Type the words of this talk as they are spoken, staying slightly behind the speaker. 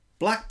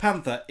Black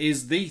Panther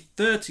is the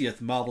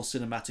 30th Marvel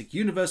Cinematic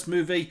Universe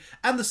movie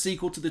and the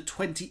sequel to the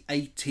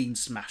 2018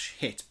 smash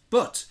hit.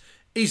 But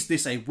is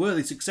this a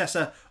worthy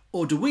successor,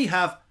 or do we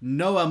have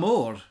no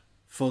amor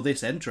for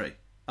this entry?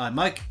 I'm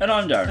Mike. And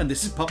I'm Darren. And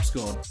this is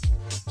Popscorn.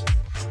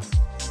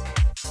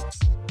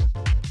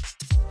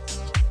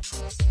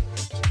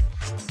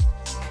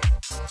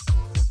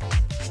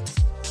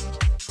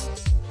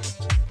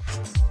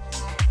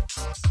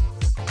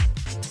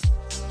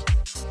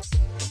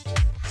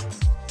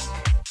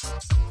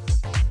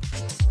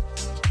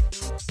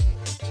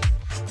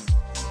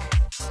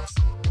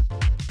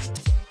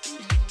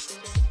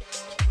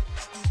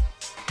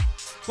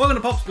 Welcome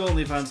to Popscorn,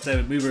 the Advanced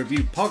David Movie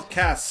Review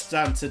Podcast,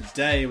 and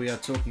today we are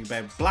talking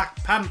about Black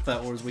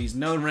Panther, or as he's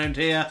known around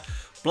here,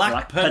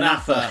 Black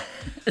Panatha.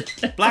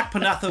 Black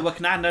Panatha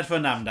Wakanda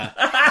Fernanda.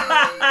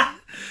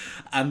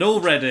 And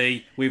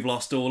already we've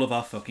lost all of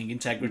our fucking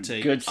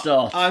integrity. Good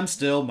stuff. I'm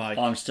still Mike.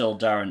 I'm still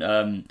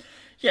Darren.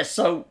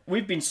 So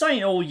we've been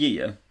saying all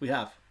year, We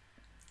have.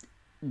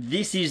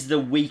 this is the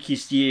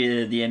weakest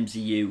year the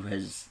MCU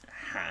has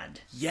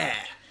had. Yeah.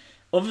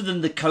 Other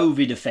than the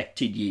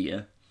COVID-affected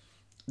year,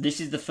 this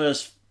is the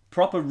first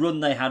proper run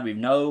they had with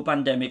no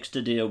pandemics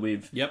to deal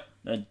with. Yep.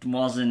 It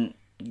wasn't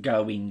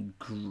going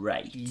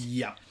great.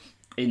 Yep.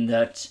 In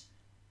that,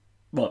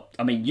 well,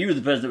 I mean, you were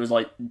the person that was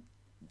like,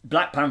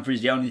 Black Panther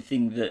is the only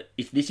thing that,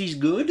 if this is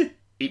good,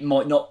 it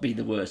might not be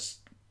the worst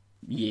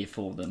year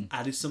for them.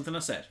 That is something I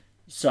said.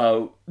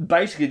 So,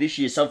 basically this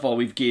year so far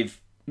we've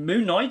give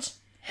Moon Knight,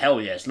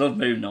 hell yes, love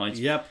Moon Knight.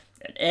 Yep.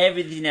 And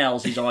everything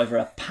else is either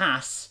a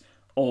pass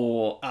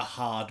or A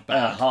hard a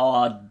bad.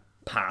 hard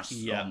pass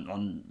Yeah.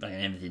 on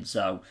everything.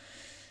 So,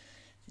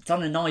 it's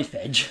on a knife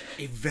edge.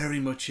 It very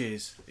much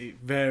is. It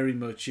very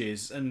much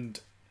is. And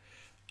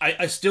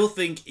I still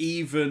think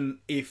even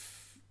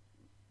if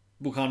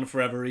Wakanda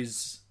Forever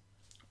is...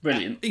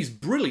 Brilliant. He's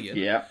brilliant.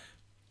 Yeah.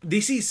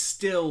 This is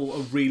still a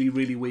really,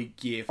 really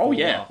weak year for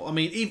Marvel. I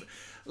mean, even,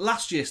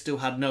 last year still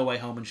had No Way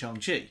Home and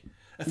Shang-Chi.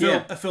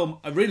 A film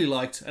I really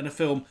liked and a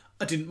film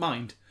I didn't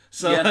mind.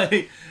 So Yeah.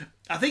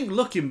 I think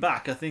looking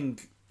back, I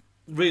think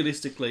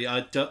realistically,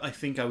 I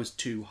think I was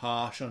too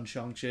harsh on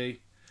Shang-Chi.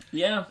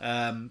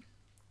 Yeah.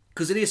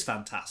 Because it is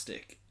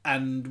fantastic.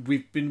 And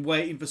we've been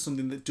waiting for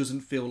something that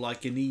doesn't feel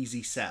like an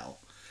easy sell.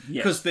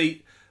 Yeah. Because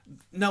the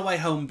No Way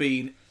Home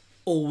being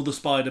all the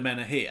Spider-Men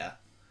are here,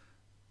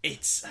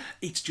 it's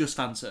just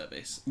fan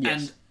service.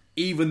 Yes. And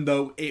even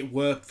though it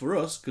worked for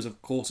us, because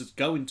of course it's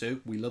going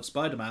to, we love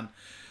Spider-Man,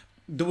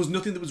 there was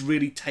nothing that was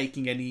really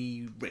taking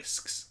any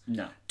risks.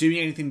 No. Doing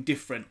anything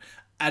different.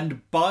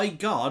 And by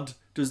God,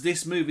 does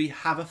this movie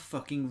have a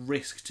fucking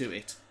risk to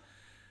it?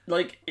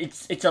 Like,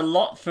 it's a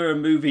lot for a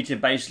movie to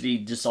basically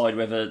decide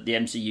whether the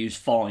MCU's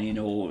fine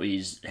or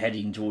is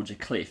heading towards a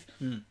cliff.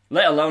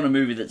 Let alone a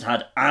movie that's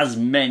had as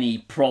many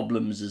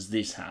problems as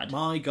this had.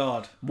 My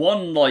God.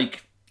 One,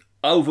 like,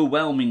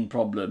 overwhelming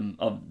problem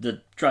of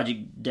the tragic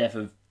death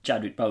of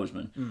Chadwick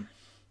Boseman.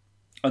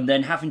 And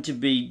then having to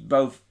be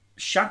both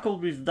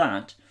shackled with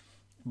that,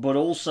 but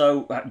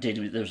also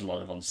dealing with, there was a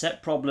lot of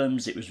on-set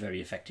problems. It was very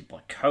affected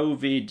by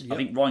COVID. Yep. I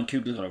think Ryan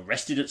Coogler got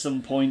arrested at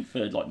some point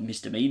for like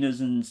misdemeanors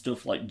and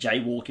stuff like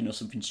jaywalking or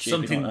something stupid.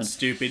 Something like that.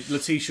 stupid.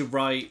 Letitia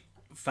Wright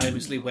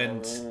famously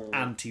went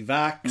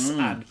anti-vax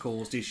and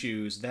caused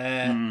issues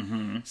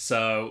there.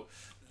 So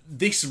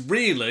this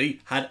really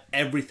had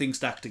everything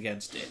stacked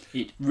against it.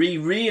 It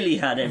really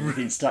had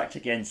everything stacked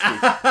against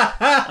it.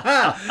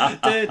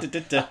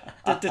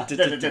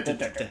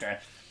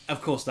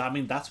 Of course,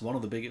 that's one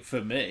of the biggest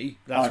for me.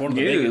 That's one of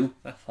the You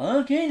biggest.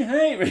 fucking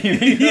hate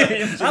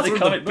reviews That's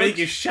one of the books.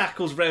 biggest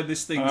shackles around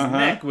this thing's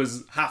neck,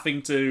 was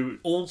having to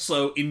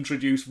also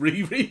introduce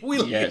Riri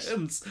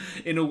Williams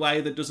in a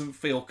way that doesn't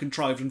feel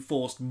contrived and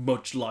forced,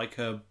 much like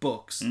her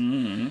books.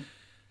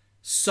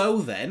 So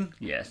then,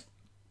 Yes.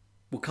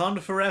 Wakanda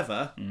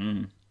Forever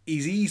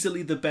is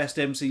easily the best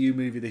MCU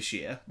movie this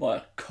year What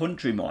a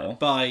country mile.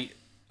 by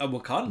a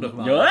Wakanda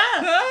man.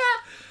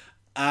 Ah!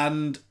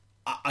 And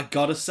I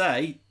gotta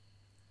say,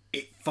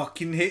 it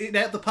fucking hit it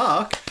out the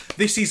park.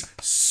 This is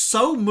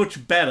so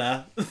much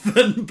better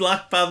than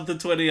Black Panther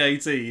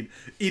 2018.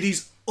 It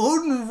is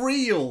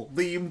unreal,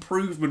 the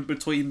improvement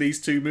between these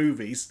two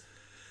movies.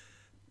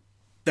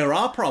 There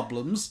are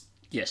problems,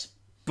 Yes.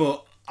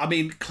 but, I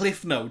mean,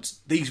 cliff notes,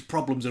 these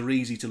problems are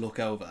easy to look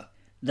over.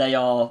 They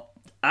are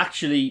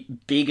actually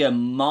bigger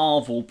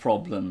Marvel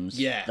problems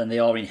Yeah. than they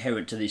are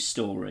inherent to this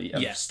story.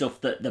 Of Yeah. stuff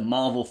that the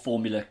Marvel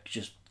formula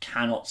just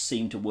cannot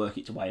seem to work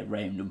its way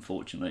around,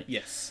 unfortunately.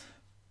 Yes.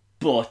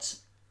 But,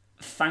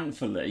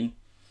 thankfully,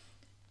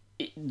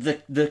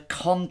 the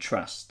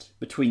contrast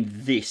between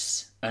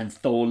this and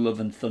Thor: Love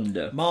and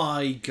Thunder.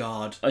 My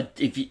God.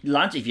 If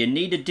you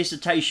need a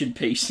dissertation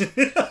piece,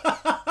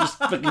 just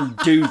fucking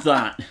do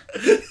that.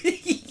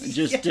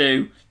 Just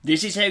do.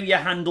 This is how you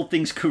handle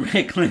things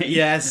correctly.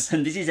 Yes.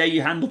 And this is how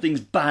you handle things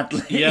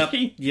badly.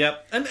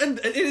 Yep. And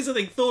it is the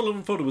thing, Thor: Love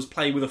and Thunder was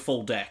playing with a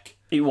full deck.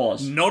 It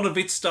was. None of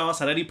its stars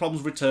had any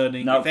problems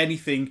returning. No. If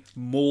anything,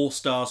 more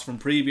stars from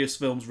previous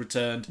films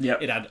returned.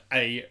 Yep. It had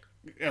a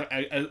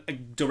a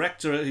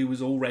director who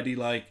was already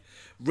like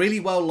really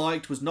well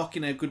liked, was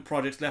knocking out good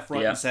projects left,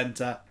 right, and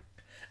centre,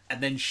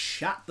 and then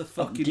shat the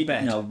fucking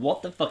bed. Didn't know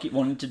what the fuck it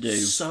wanted to do.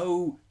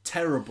 So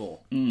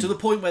terrible to the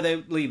point where they,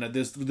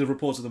 there's the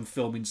reports of them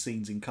filming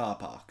scenes in car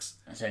parks.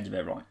 That sounds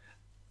about right.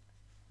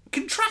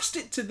 Contrast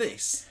it to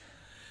this.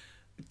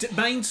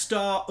 Main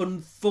star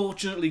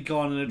unfortunately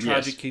gone in a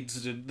tragic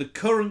incident. The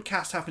current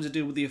cast having to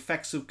deal with the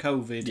effects of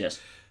COVID.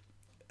 Yes.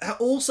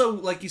 Also,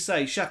 like you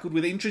say, shackled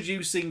with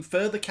introducing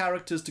further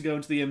characters to go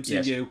into the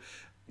MCU,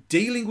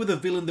 dealing with a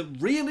villain that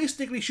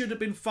realistically should have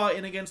been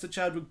fighting against the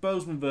Chadwick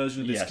Boseman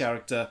version of this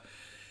character.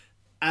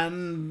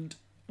 And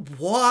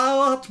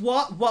what?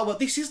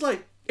 This is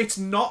like, it's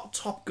not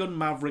Top Gun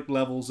Maverick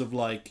levels of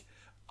like,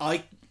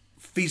 I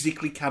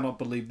physically cannot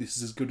believe this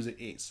is as good as it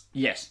is.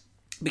 Yes.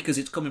 Because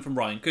it's coming from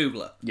Ryan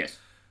Coogler. Yes.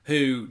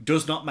 Who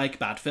does not make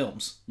bad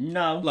films.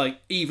 No. Like,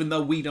 even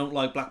though we don't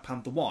like Black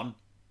Panther 1,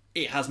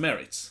 it has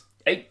merits.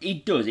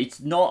 It does. It's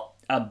not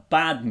a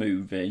bad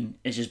movie.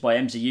 It's just by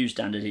MCU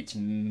standards, it's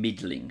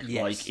middling.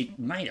 Yes. Like, it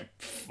made a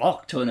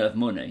fuck ton of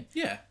money.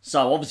 Yeah.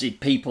 So, obviously,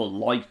 people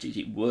liked it.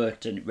 It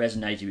worked and it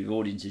resonated with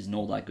audiences and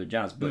all that good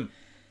jazz. But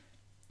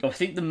I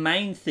think the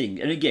main thing,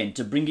 and again,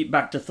 to bring it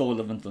back to Thor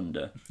Love and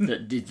Thunder,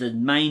 the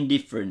main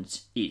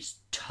difference is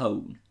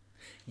tone.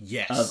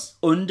 Yes.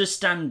 Of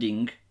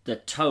understanding the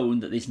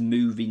tone that this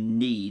movie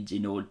needs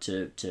in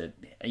order to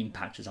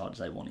impact as hard as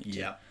they want it to.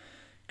 Yeah.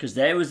 Because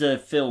there was a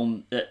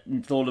film that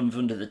Thor Love and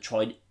Thunder that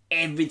tried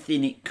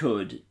everything it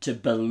could to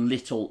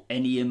belittle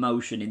any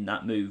emotion in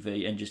that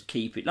movie and just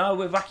keep it,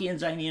 we're wacky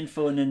and zany and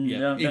fun. And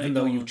even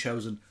though you've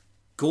chosen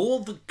Gore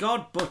the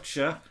God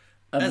Butcher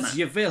as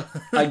your villain.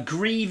 A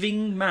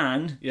grieving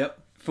man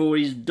for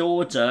his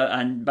daughter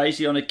and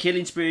basically on a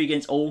killing spree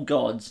against all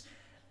gods.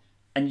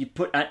 And you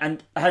put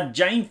and had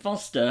Jane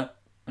Foster,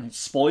 and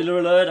spoiler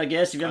alert, I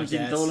guess, if you haven't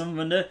seen Thor Love and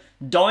Thunder,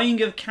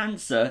 dying of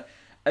cancer,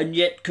 and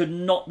yet could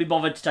not be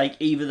bothered to take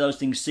either of those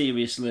things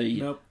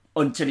seriously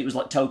until it was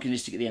like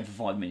tokenistic at the end for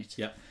 5 minutes.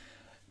 Yep.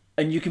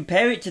 And you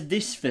compare it to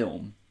this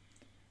film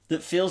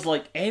that feels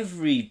like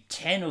every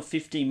 10 or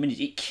 15 minutes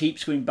it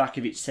keeps going back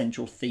of its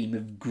central theme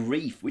of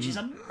grief, which is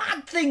a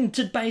mad thing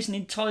to base an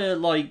entire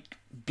like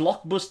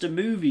blockbuster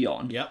movie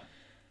on. Yep.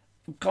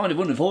 Kind of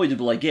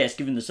unavoidable, I guess,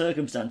 given the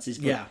circumstances.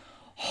 But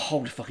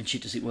holy fucking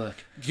shit, does it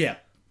work? Yeah,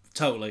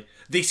 totally.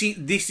 This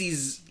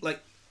is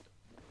like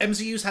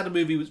MCU's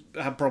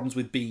had problems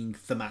with being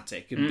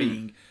thematic and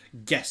being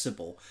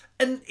guessable,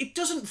 and it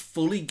doesn't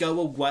fully go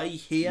away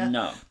here.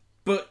 No,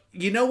 but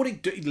you know what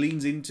it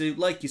leans into?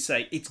 Like you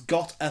say, it's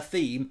got a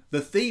theme.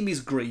 The theme is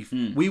grief.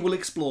 We will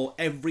explore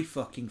every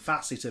fucking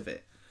facet of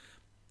it.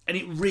 And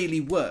it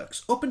really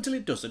works. Up until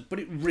it doesn't, but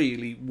it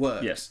really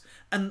works. Yes.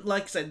 And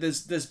like I said,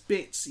 there's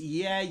bits,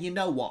 you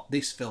know what?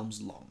 This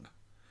film's long.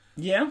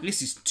 Yeah.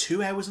 This is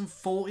 2 hours and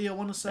 40, I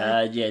want to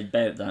say. Yeah,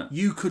 about that.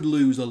 You could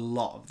lose a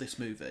lot of this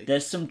movie.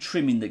 There's some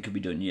trimming that could be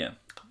done, yeah.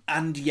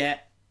 And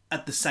yet,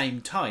 at the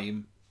same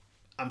time,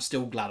 I'm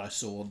still glad I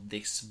saw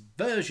this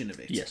version of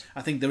it. Yes.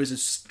 I think there is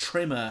a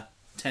trimmer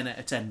 10 out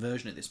of 10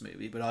 version of this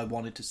movie, but I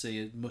wanted to see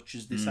as much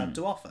as this had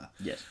to offer.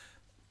 Yes.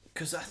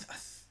 Because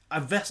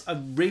I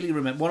really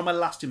remember, one of my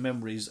lasting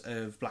memories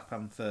of Black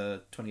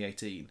Panther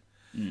 2018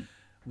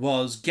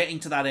 was getting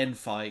to that end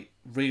fight,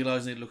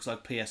 realising it looks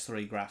like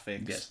PS3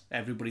 graphics,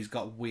 everybody's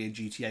got weird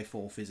GTA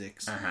 4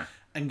 physics,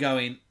 and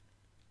going,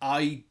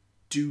 I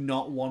do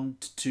not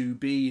want to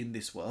be in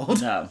this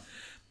world. No.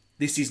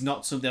 This is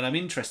not something I'm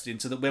interested in,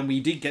 so that when we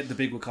did get the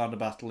big Wakanda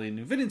battle in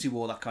Infinity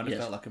War, that kind of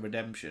felt like a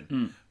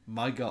redemption.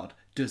 My God,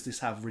 does this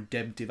have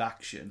redemptive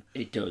action?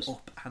 It does.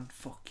 Up and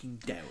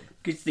fucking down.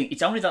 Good thing,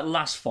 it's only that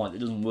last fight that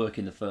doesn't work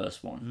in the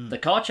first one. The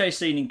car chase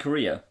scene in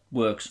Korea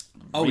works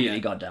really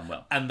goddamn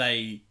well. And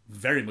they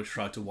very much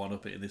tried to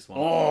one-up it in this one.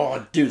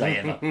 Oh, do they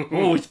ever?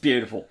 Oh, it's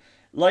beautiful.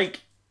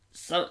 Like,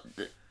 so...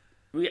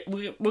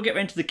 We'll get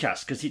into the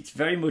cast, because it's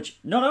very much...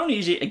 Not only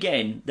is it,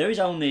 again, there is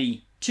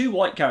only 2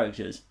 white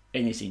characters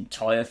in this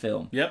entire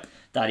film. Yep.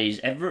 That is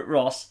Everett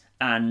Ross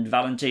and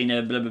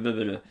Valentina blah, blah, blah,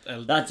 blah,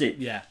 blah. That's it.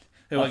 Yeah.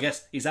 Who I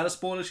guess... Is that a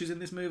spoiler she's in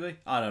this movie?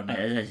 I don't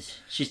know.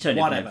 She's turned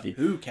up Whatever.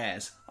 Who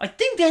cares? I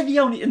think they're the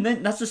only... And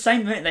then that's the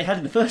same event they had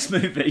in the first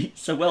movie,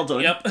 so well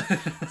done. Yep.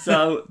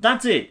 So,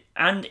 that's it.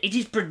 And it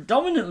is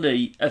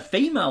predominantly a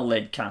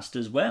female-led cast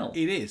as well.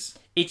 It is.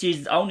 It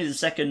is only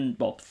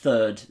the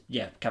third,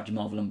 Captain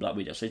Marvel and Black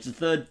Widow. So it's the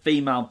third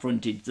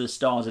female-fronted. The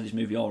stars of this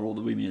movie are all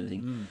the women and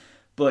everything.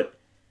 But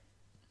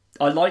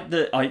I like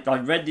that. I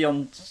read the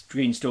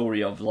on-screen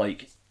story of,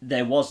 like,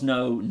 there was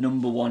no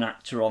number one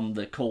actor on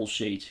the call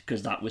sheet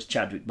because that was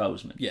Chadwick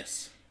Boseman.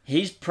 Yes.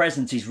 His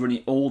presence is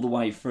running all the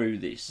way through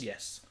this.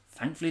 Yes.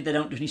 Thankfully, they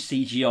don't do any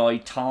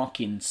CGI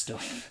Tarkin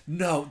stuff.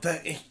 No,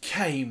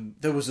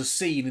 there was a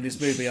scene in this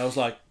movie, I was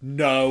like,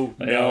 no.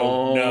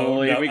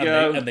 Here we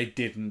go. And they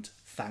didn't.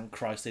 Thank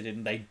Christ they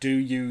didn't. They do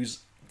use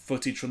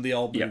footage from the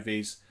old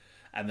movies,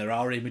 and there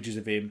are images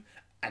of him,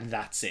 and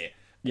that's it.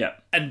 Yeah.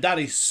 And that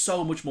is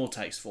so much more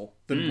tasteful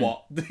than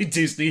what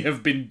Disney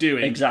have been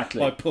doing Exactly.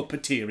 by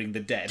puppeteering the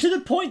dead. To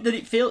the point that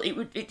it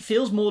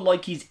feels more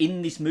like he's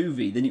in this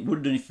movie than it would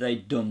have done if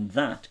they'd done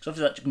that. Because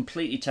obviously that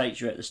completely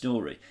takes you out of the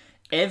story.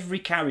 Every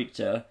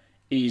character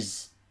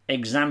is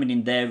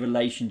examining their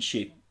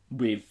relationship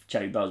with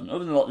Chadwick Boseman.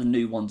 Other than a lot of the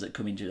new ones that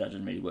come into it, that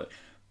doesn't really work.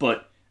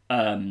 But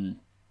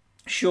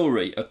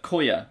Shuri,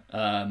 Okoye,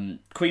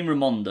 Queen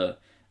Ramonda,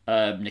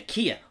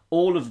 Nakia,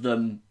 all of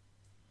them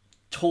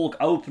talk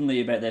openly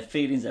about their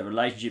feelings, their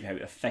relationship, how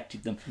it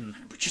affected them.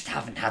 We just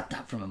haven't had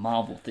that from a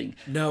Marvel thing.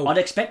 No. I'd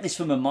expect this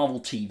from a Marvel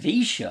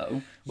TV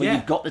show, where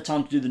you've got the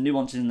time to do the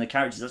nuances in the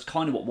characters. That's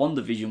kind of what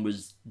WandaVision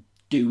was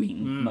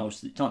doing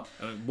most of the time.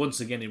 I mean,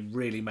 once again, it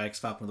really makes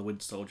Falcon and the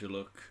Winter Soldier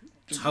look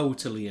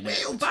totally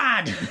inept. Real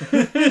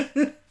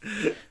bad!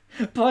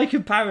 By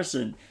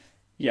comparison.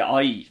 Yeah,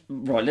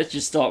 Right, let's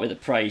just start with the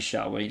praise,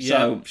 shall we? Yeah,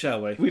 So,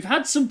 shall we? we've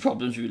had some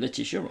problems with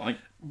Letitia, right?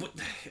 But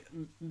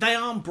they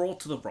aren't brought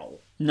to the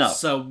role. No.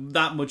 So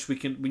that much we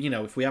can,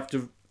 if we have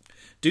to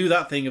do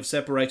that thing of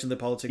separating the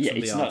politics from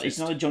the artist. It's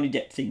not a Johnny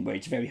Depp thing where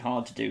it's very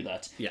hard to do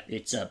that. Yeah.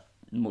 It's a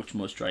much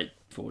more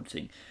straightforward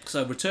thing.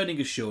 So returning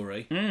as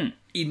Shuri,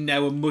 in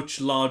now a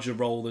much larger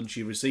role than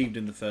she received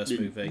in the first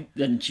movie.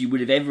 Than she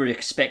would have ever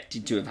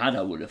expected to have had,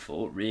 I would have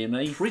thought,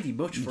 really. Pretty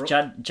much for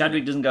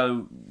Chadwick doesn't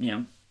go,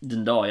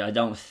 doesn't die. I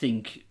don't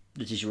think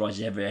Letitia Wright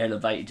is ever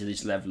elevated to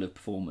this level of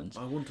performance.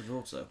 I wouldn't have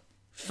thought so.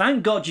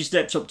 Thank God she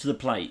steps up to the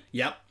plate.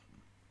 Yep.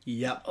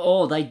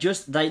 Oh,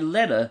 they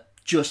let her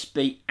just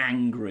be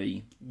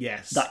angry.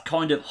 Yes. That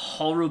kind of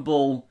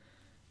horrible,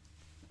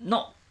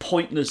 not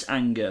pointless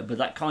anger, but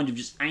that kind of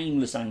just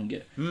aimless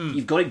anger.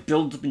 You've got it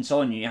built up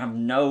inside you. You have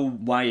no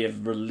way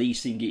of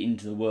releasing it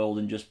into the world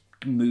and just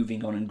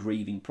moving on and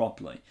grieving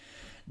properly.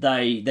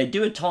 They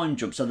do a time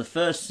jump. So the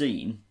first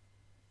scene,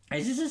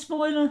 is this a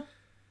spoiler?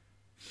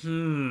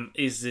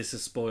 Is this a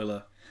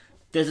spoiler?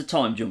 There's a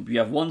time jump. You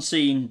have one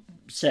scene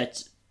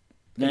set,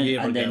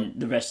 year then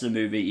the rest of the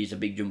movie is a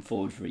big jump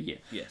forward for a year.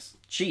 Yes.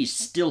 She's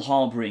still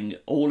harbouring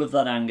all of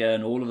that anger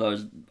and all of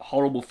those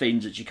horrible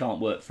things that she can't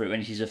work through,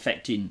 and it is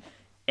affecting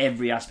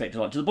every aspect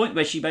of life, to the point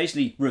where she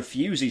basically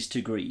refuses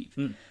to grieve.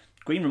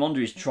 Queen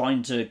Ramonda is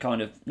trying to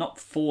kind of, not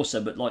force her,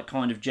 but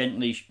kind of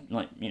gently,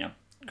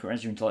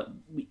 caress her into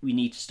we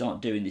need to start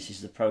doing this. This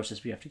is the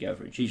process we have to go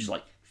through. And she's just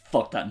like,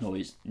 fuck that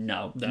noise.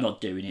 No, I'm not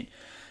doing it.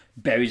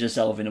 Buries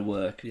herself in her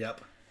work.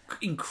 Yep.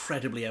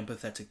 Incredibly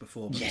empathetic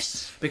performance.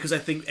 Yes. Because I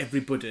think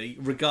everybody,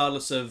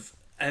 regardless of,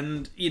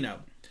 and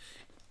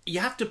you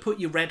have to put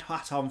your red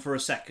hat on for a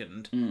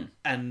second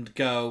and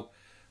go,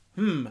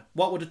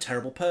 what would a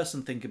terrible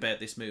person think about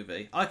this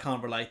movie? I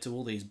can't relate to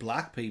all these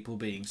black people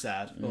being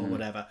sad or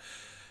whatever.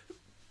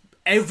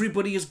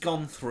 Everybody has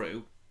gone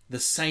through the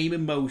same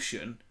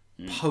emotion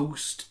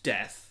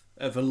post-death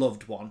of a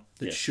loved one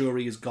that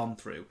Shuri has gone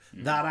through.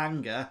 That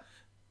anger,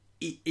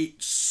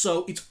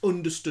 it's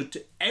understood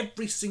to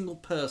every single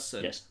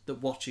person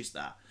that watches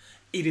that.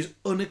 It is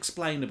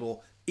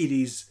unexplainable. It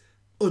is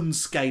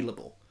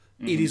unscalable.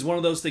 It is one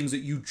of those things that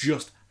you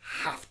just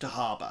have to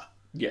harbour.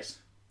 Yes.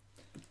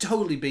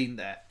 Totally been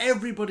there.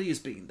 Everybody has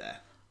been there.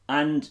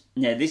 And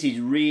this is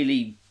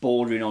really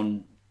bordering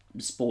on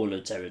spoiler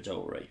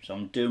territory, so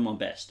I'm doing my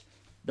best.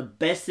 The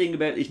best thing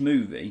about this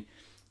movie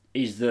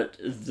is that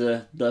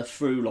the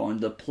through line,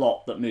 the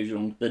plot that moves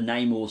along, the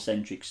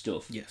Namor-centric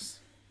stuff, Yes.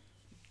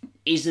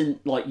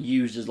 isn't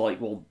used as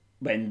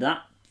when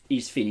that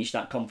is finished,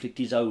 that conflict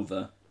is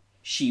over,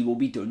 she will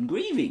be done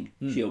grieving.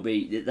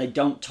 They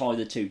don't tie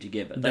the two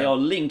together. They are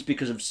linked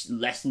because of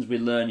lessons we're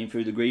learning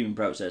through the grieving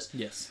process.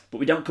 Yes. But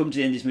we don't come to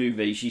the end of this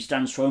movie. She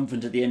stands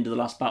triumphant at the end of the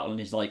last battle and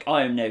is like,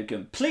 I am now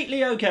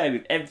completely okay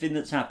with everything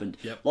that's happened.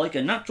 Yep. Like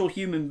a natural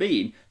human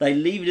being, they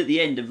leave it at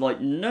the end of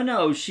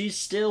no, she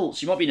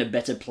might be in a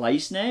better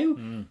place now,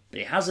 but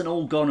it hasn't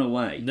all gone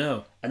away.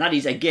 No. And that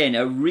is, again,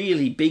 a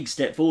really big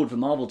step forward for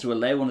Marvel to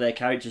allow one of their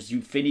characters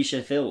to finish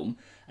a film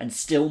and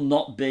still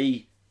not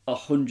be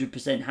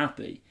 100%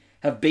 happy.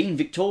 Have been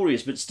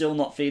victorious, but still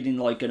not feeling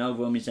like an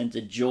overwhelming sense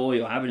of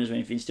joy or happiness or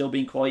anything, still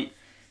being quite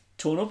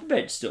torn up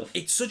about stuff.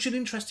 It's such an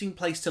interesting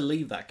place to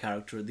leave that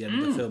character at the end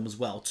of the film as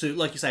well. To,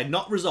 like you say,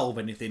 not resolve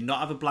anything,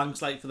 not have a blank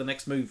slate for the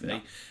next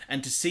movie,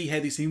 and to see how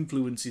this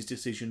influences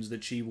decisions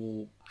that she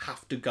will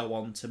have to go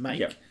on to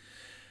make. Yeah.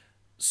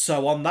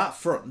 So on that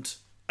front,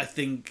 I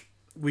think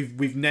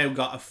we've now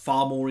got a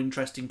far more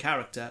interesting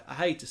character. I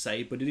hate to say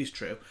it, but it is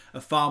true.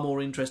 A far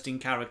more interesting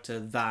character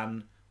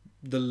than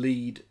the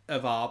lead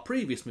of our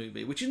previous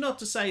movie, which is not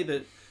to say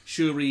that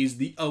Shuri is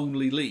the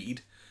only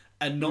lead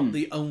and not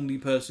the only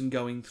person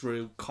going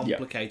through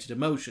complicated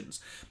emotions,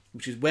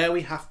 which is where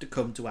we have to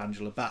come to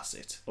Angela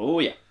Bassett. Oh,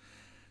 yeah.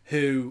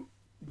 Who,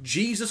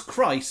 Jesus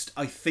Christ,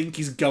 I think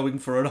is going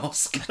for an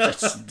Oscar.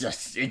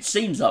 It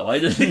seems that way,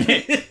 doesn't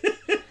it?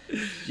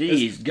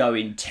 She's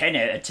going 10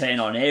 out of 10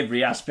 on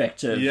every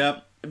aspect of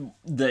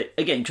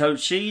again, so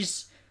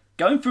she's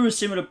going through a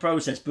similar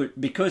process,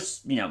 but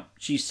because,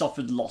 she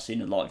suffered loss in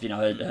her life.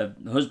 Her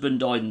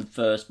husband died in the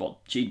first,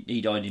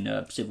 he died in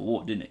a civil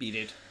war, didn't he? He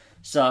did.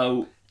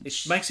 So It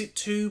makes it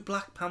 2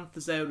 Black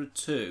Panthers out of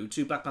 2.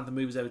 2 Black Panther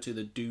movies out of 2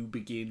 that do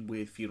begin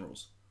with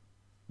funerals.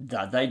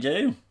 that they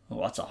do.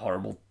 Oh, that's a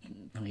horrible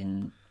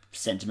fucking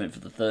sentiment for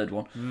the third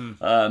one.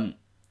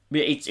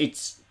 But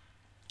it's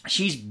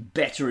she's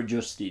better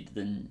adjusted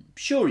than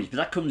Shuri, but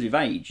that comes with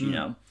age, you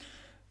know.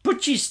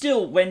 But she's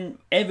still,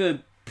 whenever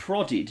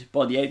prodded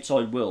by the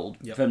outside world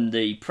from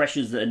the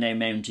pressures that are now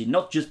mounted,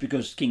 not just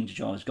because King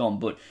T'Challa's gone,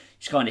 but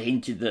it's kind of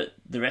hinted that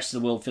the rest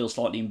of the world feels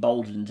slightly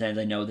emboldened now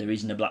they know there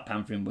isn't a Black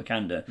Panther in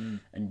Wakanda,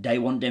 and they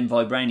want them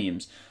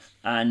vibraniums.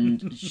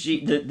 And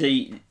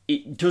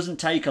it doesn't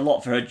take a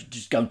lot for her to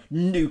just go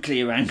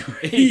nuclear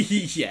angry.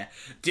 Yeah.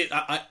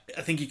 I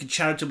think you can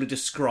charitably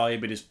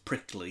describe it as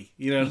prickly.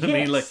 You know what I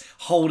mean? Like,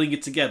 holding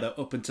it together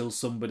up until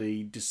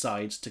somebody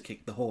decides to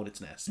kick the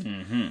hornet's nest.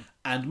 Mm-hmm.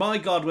 And my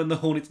God, when the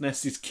hornet's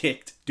nest is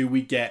kicked, do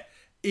we get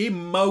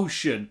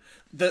emotion.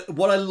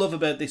 What I love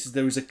about this is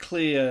there is a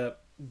clear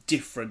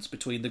difference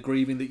between the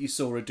grieving that you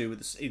saw her do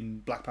in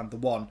Black Panther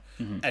 1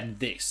 and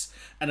this.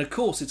 And of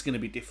course it's going to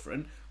be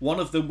different. One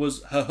of them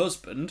was her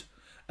husband,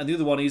 and the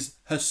other one is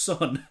her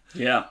son.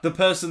 Yeah. The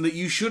person that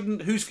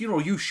whose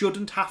funeral you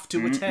shouldn't have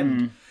to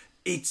attend.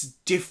 It's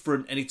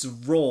different and it's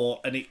raw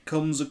and it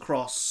comes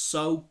across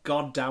so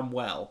goddamn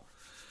well.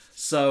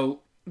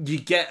 So you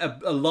get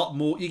a lot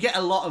more. You get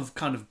a lot of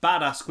kind of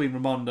badass Queen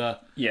Ramonda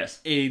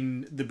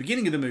in the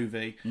beginning of the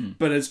movie,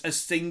 but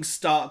as things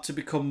start to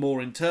become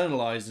more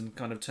internalized and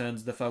kind of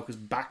turns the focus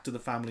back to the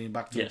family and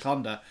back to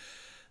Wakanda,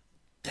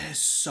 there's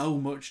so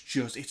much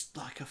it's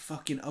like a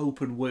fucking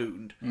open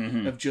wound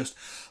of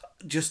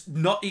just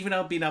not even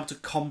being able to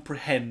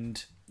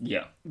comprehend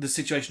the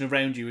situation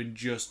around you and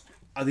just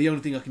the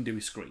only thing I can do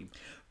is scream.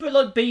 But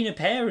like being a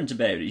parent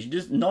about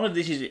it, none of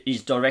this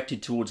is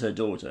directed towards her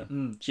daughter.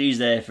 She's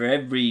there for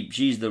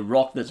she's the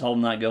rock that's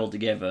holding that girl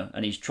together,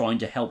 and he's trying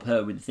to help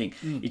her with the thing.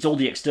 It's all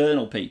the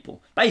external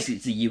people. Basically,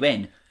 it's the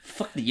UN.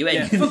 Fuck the UN.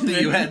 Yeah, fuck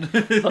the UN.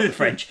 Fuck the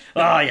French.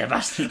 Oh, yeah,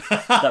 bastard.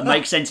 That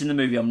makes sense in the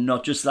movie. I'm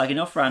not just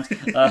slagging off France.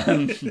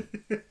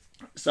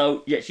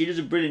 So, yeah, she does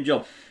a brilliant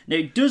job. Now,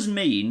 it does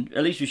mean,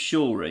 at least with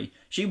Shuri,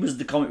 she was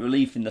the comic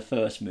relief in the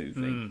first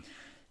movie.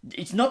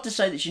 It's not to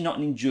say that she's not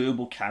an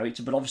enjoyable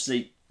character, but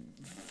obviously,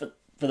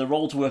 for the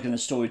role to work and the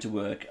story to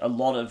work, a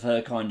lot of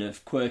her kind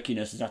of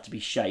quirkiness has had to be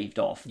shaved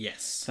off.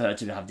 Yes. For her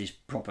to have this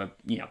proper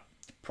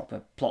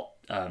plot,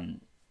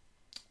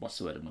 what's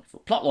the word I'm looking for?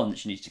 Plot line that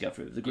she needs to go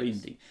through, the green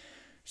thing.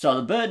 So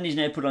the burden is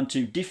now put on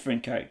 2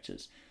 different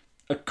characters.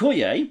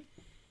 Okoye,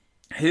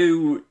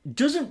 who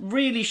doesn't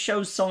really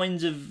show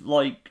signs of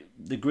like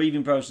the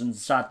grieving process and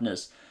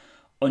sadness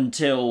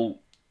until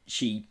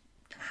she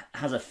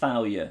has a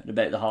failure at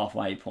about the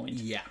halfway point.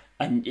 Yeah.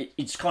 And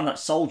it's kind of that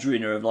soldier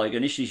in her of like,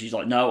 initially she's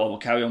like, no, I will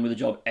carry on with the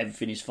job,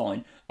 everything is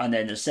fine. And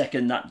then the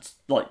second that's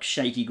like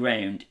shaky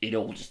ground, it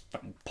all just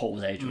fucking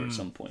pulls out of her at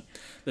some point.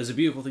 There's a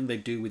beautiful thing they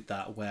do with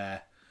that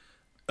where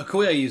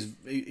Okoye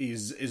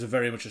is a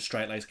very much a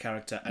straight-laced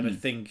character, and I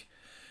think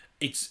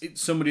it's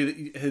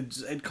somebody that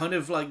had kind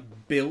of like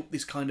built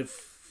this kind of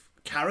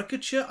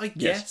caricature, I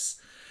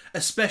guess,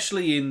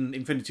 especially in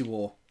Infinity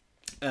War,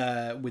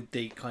 with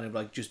the kind of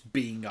like just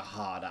being a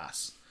hard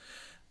ass.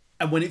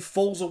 And when it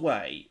falls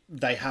away,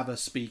 they have her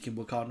speak in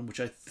Wakandan, which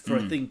I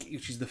think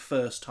is the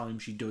first time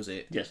she does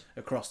it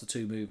across the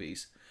 2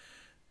 movies.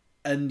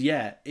 And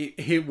yeah,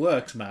 it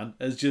works, man,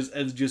 as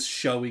just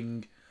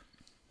showing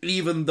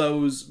even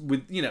those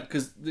with, you know,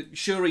 because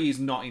Shuri is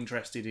not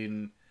interested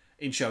in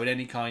showing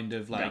any kind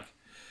of like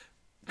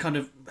kind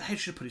of, how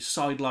should I put it,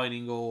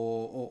 sidelining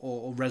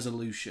or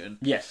resolution.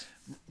 Yes.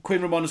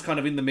 Queen Ramonda's kind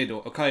of in the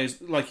middle. Okoye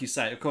is, like you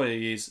say,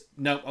 Okoye is,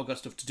 no, I've got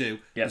stuff to do.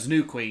 There's a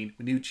new queen,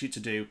 we need shit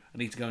to do, I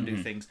need to go and do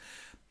things.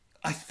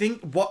 I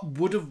think what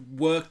would have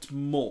worked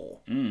more,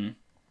 and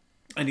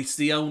it's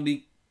the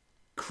only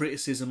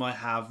criticism I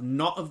have,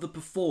 not of the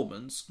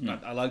performance,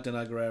 I like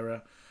Danai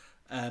Gurira,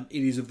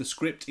 it is of the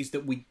script, is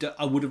that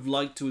I would have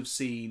liked to have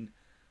seen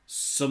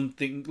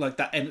something like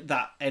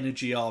that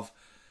energy of,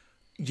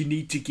 you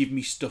need to give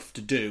me stuff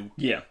to do.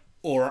 Yeah.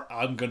 Or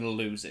I'm going to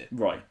lose it.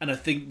 Right. And I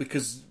think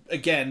because,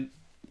 again,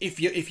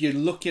 if you're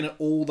looking at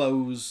all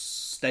those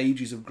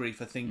stages of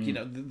grief, I think, you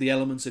know, the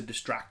elements of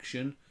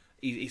distraction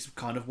is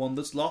kind of one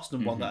that's lost,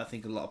 and one that I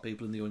think a lot of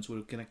people in the audience would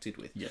have connected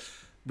with. Yes.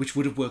 Which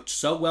would have worked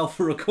so well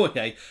for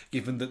Okoye,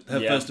 given that her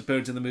first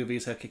appearance in the movie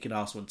is her kicking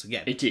ass once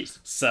again. It is.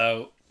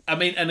 So, I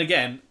mean, and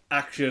again,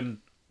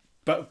 action,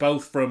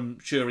 both from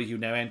Shuri, who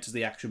now enters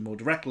the action more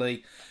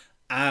directly,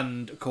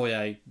 and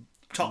Okoye,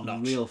 top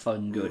notch. Real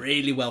fucking good.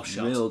 Really well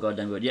shot. Real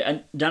goddamn good. Yeah,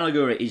 and Danai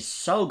Gurira is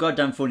so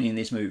goddamn funny in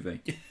this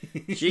movie.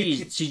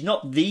 She's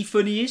not the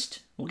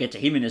funniest. We'll get to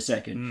him in a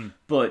second.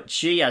 But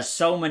she has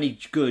so many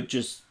good,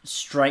 just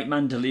straight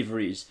man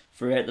deliveries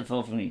throughout the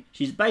fucking.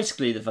 She's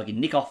basically the fucking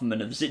Nick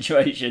Offerman of the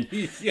situation.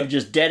 Of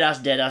just dead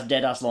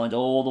ass lines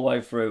all the way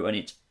through. And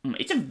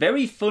it's a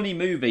very funny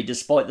movie,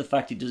 despite the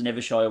fact it doesn't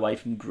ever shy away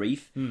from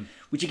grief.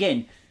 Which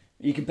again,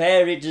 You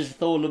compare it to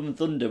Thor: Love and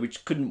Thunder,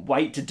 which couldn't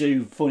wait to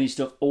do funny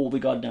stuff all the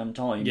goddamn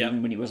time,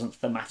 even when it wasn't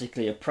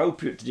thematically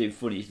appropriate to do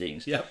funny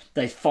things. Yep.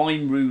 They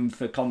find room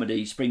for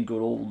comedy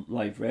sprinkled all the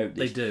way throughout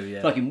this. They do,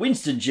 yeah. Fucking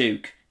Winston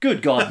Duke.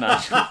 Good God,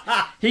 man.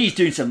 He's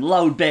doing some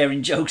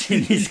load-bearing jokes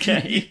in this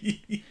game.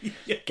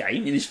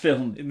 In this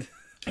film.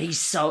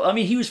 He's so... I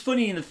mean, he was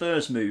funny in the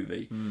first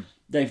movie.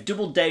 They've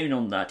doubled down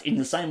on that in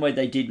the same way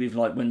they did with,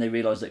 like, when they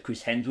realised that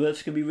Chris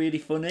Hemsworth can be really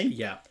funny.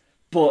 Yeah.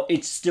 But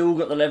it's still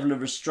got the level of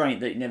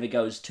restraint that it never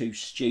goes too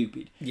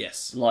stupid.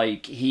 Yes.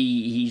 Like,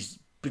 he's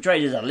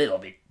portrayed as a little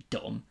bit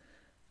dumb,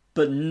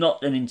 but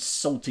not an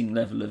insulting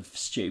level of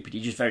stupid.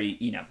 He's just very,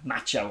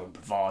 macho and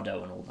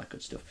bravado and all that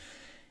good stuff.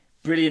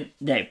 Brilliant.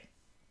 Now,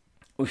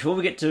 before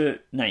we get to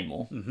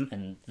Namor,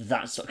 and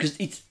that's... Because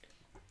it's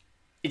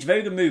a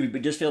very good movie, but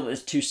it does feel like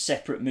there's two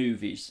separate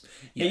movies.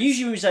 Yes. Now,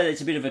 usually we say that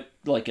it's a bit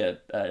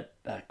of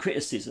a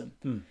criticism.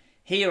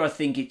 Here, I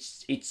think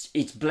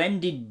it's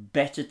blended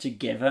better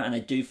together, and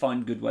they do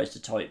find good ways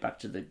to tie it back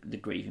to the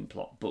grieving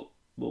plot. But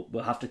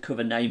we'll have to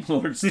cover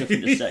Namor and stuff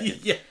in a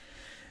second. Yeah.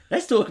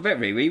 Let's talk about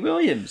Riri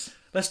Williams.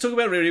 Let's talk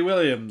about Riri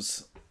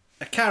Williams,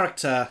 a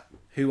character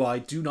who I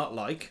do not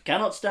like.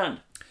 Cannot stand.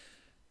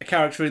 A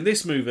character in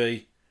this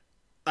movie,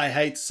 I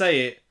hate to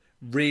say it,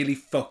 really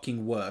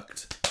fucking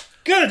worked.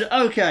 Good.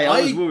 Okay,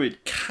 I was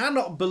worried.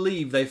 Cannot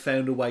believe they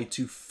found a way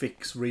to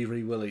fix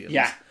Riri Williams.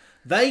 Yeah.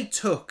 They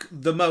took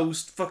the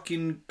most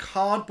fucking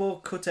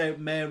cardboard cutout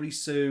Mary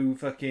Sue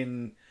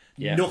fucking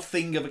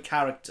nothing of a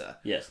character.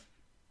 Yes.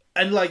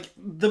 And like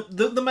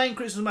the main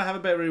criticism I have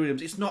about Riri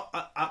Williams, it's not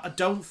I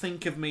don't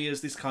think of me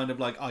as this kind of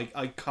like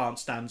I can't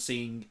stand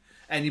seeing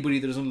anybody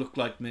that doesn't look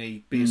like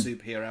me be a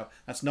superhero.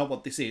 That's not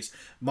what this is.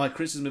 My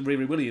criticism of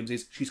Riri Williams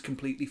is she's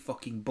completely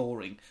fucking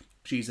boring.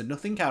 She's a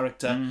nothing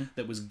character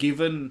that was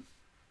given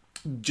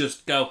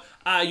just go,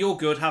 you're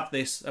good, have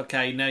this.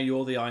 Okay, now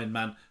you're the Iron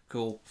Man.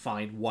 Cool,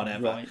 fine,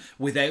 whatever. Right.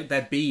 Without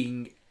there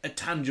being a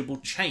tangible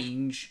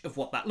change of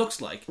what that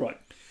looks like. Right.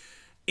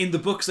 In the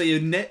books, they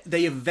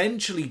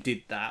eventually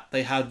did that.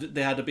 They had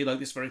to be like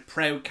this very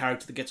proud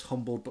character that gets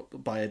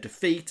humbled by a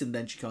defeat, and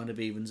then she kind of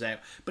evens out.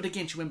 But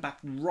again, she went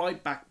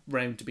right back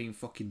round to being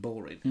fucking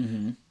boring.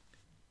 Mm-hmm.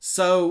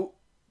 So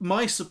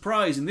my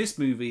surprise in this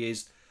movie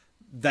is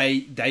they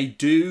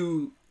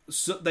do.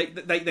 So they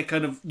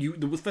kind of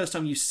the first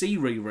time you see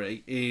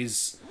Riri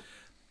is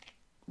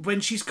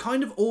when she's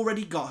kind of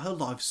already got her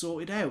life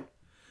sorted out,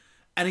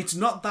 and it's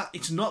not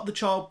the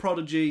child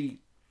prodigy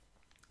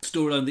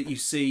storyline that you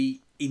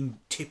see in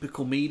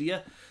typical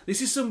media. This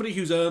is somebody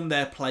who's earned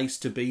their place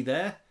to be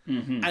there,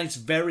 and it's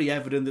very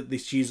evident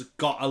that she's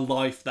got a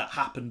life that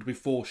happened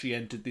before she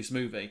entered this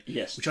movie.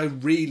 Yes, which I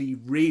really,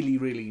 really,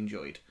 really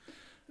enjoyed.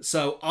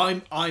 So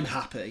I'm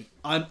happy.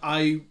 I'm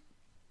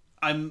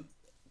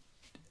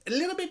a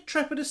little bit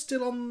trepidous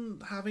still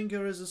on having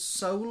her as a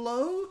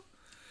solo.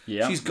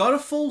 Yeah, she's got a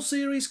full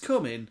series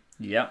coming.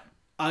 Yeah,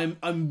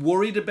 I'm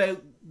worried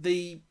about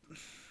the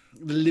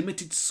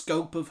limited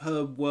scope of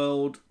her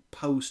world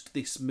post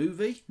this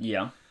movie.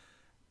 Yeah,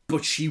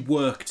 but she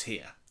worked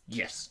here.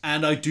 Yes,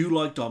 and I do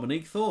like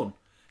Dominique Thorne.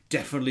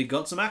 Definitely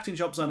got some acting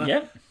chops on her.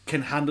 Yep.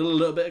 Can handle a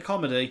little bit of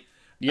comedy.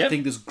 Yep. I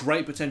think there's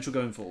great potential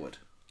going forward.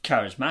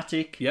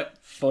 Charismatic. Yep.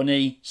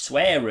 Funny.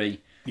 Sweary.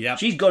 Yeah,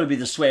 she's got to be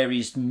the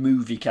sweariest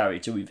movie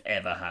character we've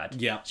ever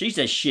had. Yeah, she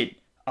says shit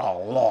a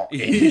lot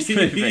in this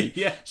movie.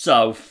 Yeah,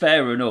 so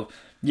fair enough.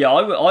 Yeah,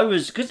 I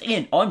was because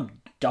again I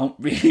don't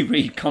really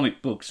read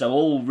comic books, so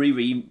all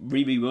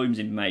Riri Williams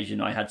information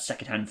I had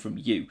secondhand from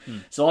you.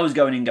 So I was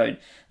going,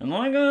 am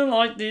I going to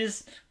like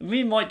this?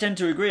 We might tend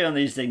to agree on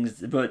these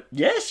things, but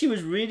yes, she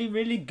was really,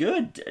 really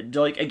good.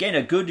 Like again,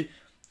 a good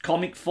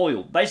comic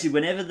foil. Basically,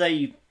 whenever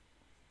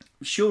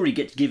Shuri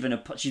gets given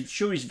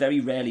Shuri's very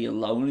rarely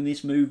alone in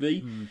this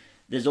movie.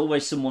 There's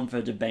always someone for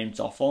her to bounce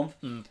off of.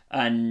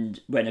 And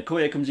when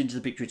Okoye comes into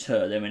the picture, it's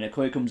her. Then when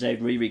Okoye comes out,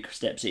 Riri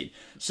steps in.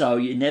 So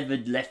you're never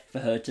left for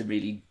her to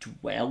really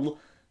dwell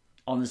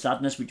on the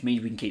sadness, which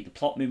means we can keep the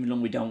plot moving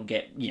along. We don't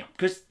get,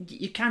 because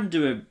you can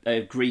do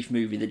a grief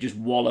movie that just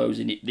wallows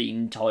in it the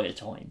entire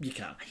time. You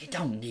can. And you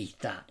don't need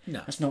that. No.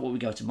 That's not what we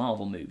go to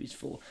Marvel movies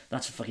for.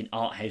 That's a fucking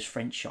art house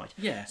French shite.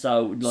 Yeah.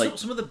 So,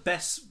 some of the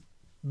best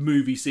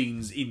movie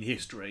scenes in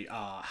history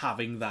are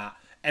having that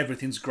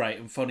everything's great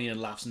and funny and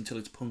laughs until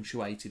it's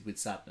punctuated with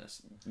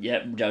sadness.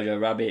 Yep,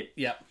 Jojo Rabbit.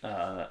 Yep.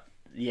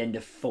 The end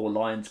of Four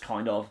Lions,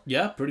 kind of.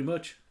 Yeah, pretty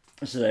much.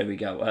 So there we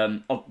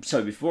go.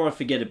 So before I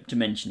forget to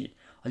mention it,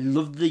 I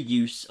love the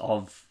use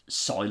of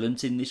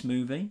silence in this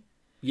movie.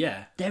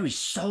 Yeah. There is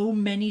so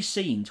many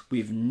scenes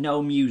with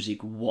no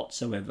music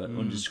whatsoever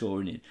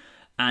underscoring it.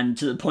 And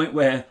to the point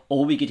where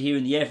all we could hear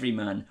in The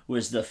Everyman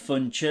was the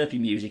fun, chirpy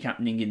music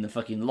happening in the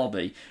fucking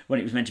lobby when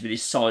it was meant to be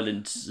this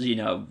silent,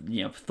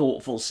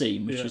 thoughtful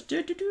scene, which was.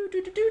 I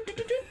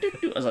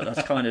was like,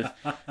 that's kind of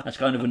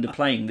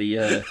underplaying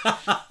the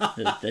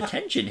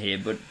tension here,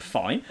 but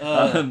fine.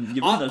 I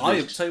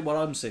tell you what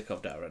I'm sick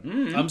of,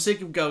 Darren. I'm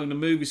sick of going to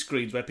movie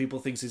screens where people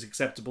think it's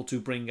acceptable to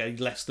bring a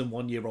less than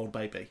 1 year old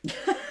baby.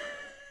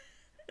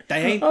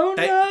 They ain't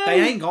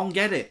gonna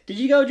get it. Did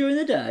you go during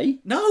the day?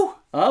 No.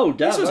 Oh,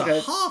 damn. This was Okay.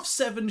 a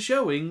 7:30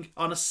 showing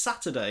on a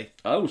Saturday.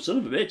 Oh, son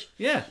of a bitch.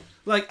 Yeah,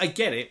 like I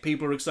get it.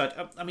 People are excited.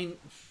 I mean,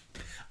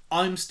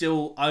 I'm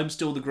still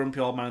the grumpy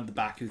old man at the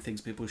back who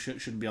thinks people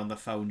shouldn't be on their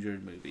phone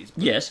during movies.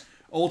 But Yes.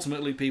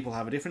 ultimately, people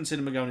have a different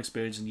cinema going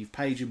experience, and you've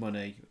paid your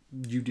money.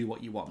 You do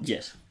what you want.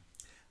 Yes.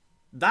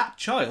 That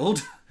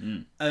child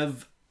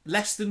of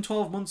less than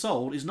 12 months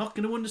old is not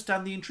going to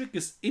understand the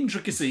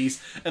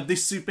intricacies of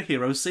this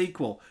superhero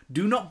sequel.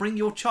 Do not bring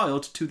your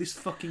child to this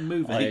fucking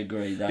movie. I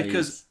agree.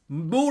 Because,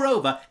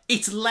 moreover,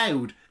 it's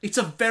loud. It's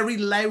a very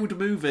loud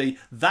movie.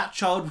 That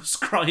child was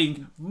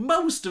crying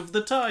most of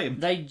the time.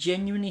 They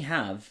genuinely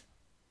have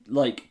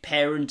like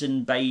parent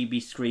and baby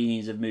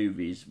screenings of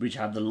movies which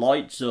have the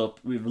lights up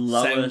with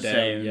lower Sound down,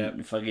 sound.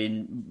 yep.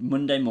 Fucking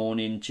Monday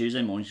morning,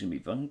 Tuesday morning's gonna be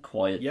fucking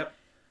quiet. Yep.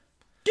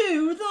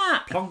 Do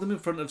that. Plonk them in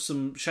front of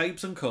some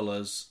shapes and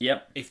colours.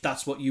 Yep. If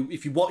that's what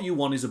what you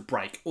want is a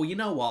break. Or you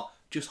know what?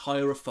 Just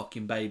hire a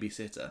fucking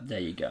babysitter. There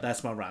you go.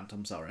 That's my rant,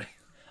 I'm sorry.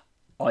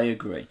 I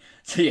agree.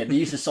 So yeah, the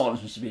use of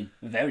silence must have been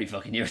very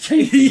fucking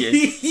irritating for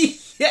you.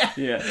 Yeah.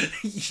 Yeah.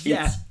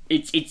 Yeah.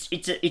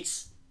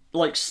 It's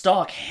like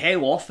stark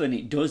how often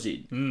it does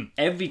it.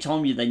 Every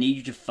time they need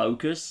you to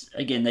focus.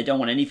 Again, they don't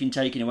want anything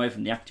taken away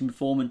from the acting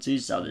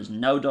performances, so there's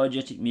no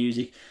diegetic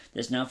music,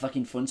 there's no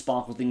fucking fun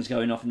sparkle things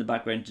going off in the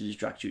background to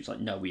distract you. It's like,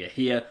 no, we are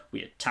here,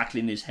 we are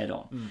tackling this head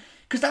on.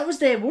 Because that was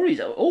their worries.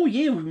 All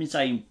year we've been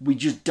saying, we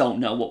just don't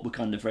know what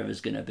Wakanda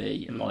Forever's going to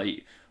be. And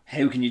like,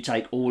 how can you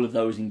take all of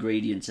those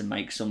ingredients and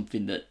make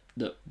something that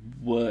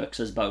works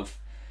as both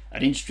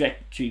an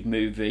introspective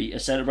movie, a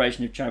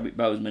celebration of Chadwick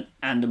Boseman,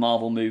 and a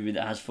Marvel movie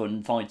that has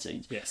fun fight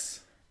scenes? Yes.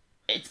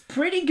 It's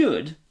pretty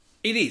good.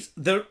 It is.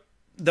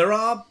 There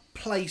are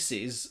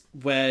places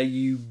where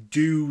you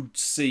do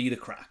see the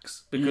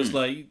cracks because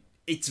like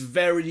it's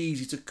very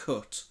easy to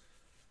cut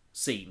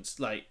scenes.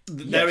 Like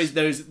there is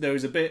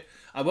a bit.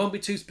 I won't be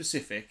too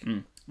specific.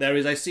 There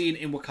is a scene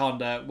in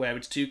Wakanda where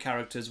it's two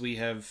characters we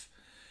have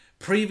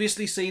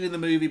previously seen in the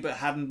movie but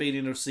hadn't been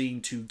in a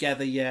scene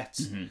together yet.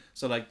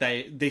 So like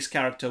this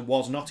character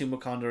was not in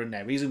Wakanda and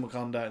now he's in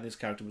Wakanda, and this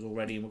character was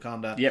already in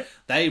Wakanda. Yep.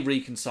 They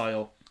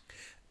reconcile.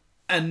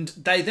 And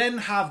they then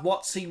have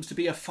what seems to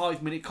be a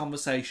 5-minute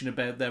conversation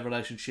about their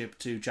relationship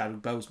to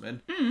Chadwick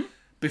Boseman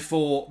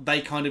before they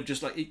kind of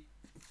just like, it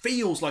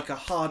feels like a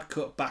hard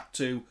cut back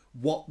to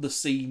what the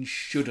scene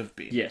should have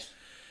been. Yes.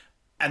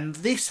 And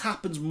this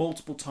happens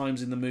multiple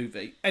times in the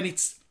movie. And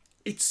it's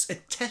a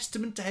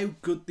testament to how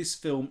good this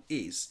film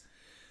is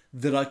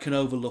that I can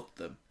overlook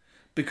them.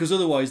 Because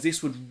otherwise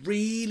this would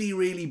really,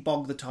 really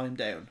bog the time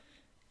down.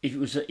 If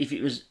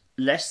it was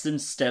less than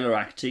stellar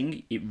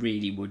acting, it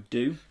really would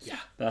do. Yeah.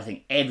 But I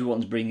think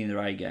everyone's bringing their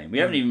A game. We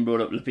haven't even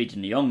brought up Lupita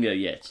Nyong'o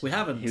yet. We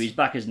haven't. Who is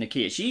back as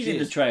Nakia. She's in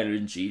the trailer,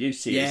 isn't she? You do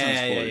see it. It's not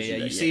spoilers,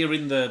 You see her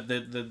in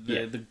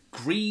the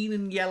green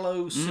and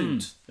yellow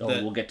suit.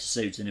 We'll get to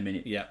suits in a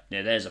minute. Yeah.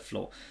 Yeah, there's a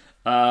flaw.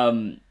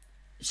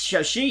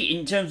 So she,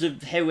 in terms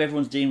of how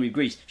everyone's dealing with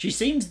grief, she's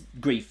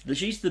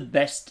the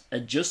best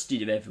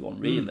adjusted of everyone,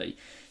 really.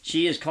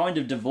 She has kind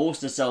of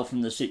divorced herself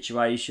from the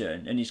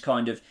situation and is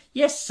kind of,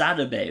 yes, sad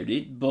about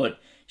it, but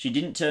she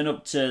didn't turn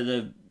up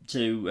to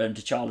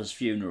T'Challa's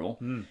funeral.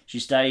 She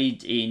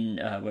stayed in,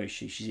 where is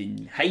she? She's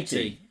in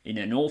Haiti, in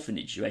an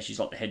orphanage where she's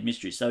like the head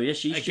mistress. So yeah,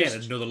 she's Again,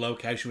 just another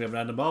location we haven't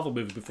had in a Marvel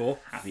movie before.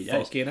 Happy days.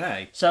 Fucking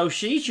hey. So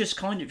she's just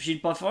kind of, she's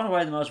by far and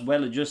away the most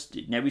well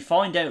adjusted. Now we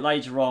find out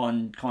later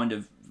on kind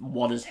of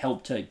what has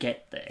helped her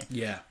get there.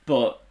 Yeah.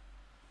 But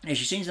yeah,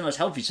 she seems the most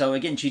healthy. So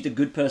again, she's a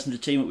good person to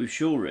team up with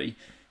Shuri,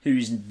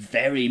 who's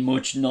very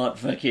much not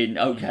fucking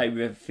okay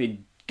with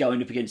everything,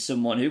 going up against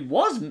someone who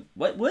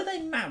were they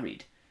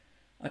married?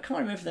 I can't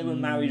remember if they were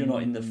married or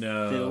not in the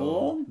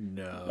film.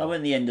 No. That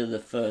wasn't the end of the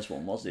first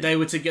one, was it? They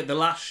were to get the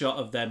last shot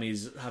of them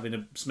is having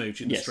a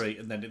smooch in the street,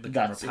 and then the camera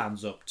That's it.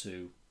 pans up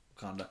to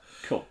Wakanda.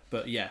 Cool.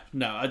 But yeah,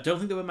 no, I don't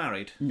think they were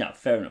married. No,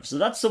 fair enough. So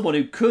that's someone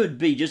who could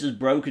be just as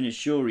broken as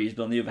Shuri is,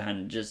 but on the other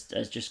hand, just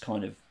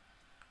kind of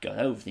got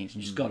over things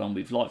and just got on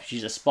with life.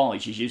 She's a spy.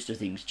 She's used to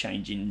things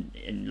changing,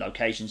 and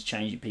locations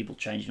changing, people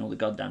changing all the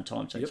goddamn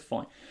time, so it's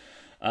fine.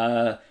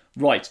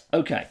 Right,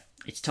 okay.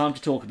 It's time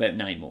to talk about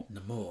Namor.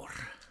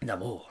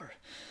 Namor.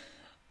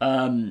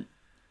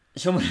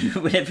 Someone,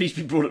 whenever he's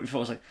been brought up before,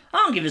 I was like, I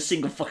don't give a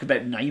single fuck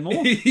about Namor.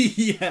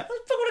 Yeah. I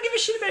don't want to give a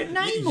shit about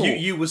Namor.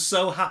 You were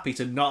so happy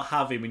to not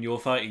have him in your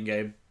fighting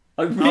game.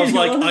 I was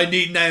like, was. I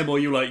need Namor.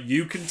 You were like,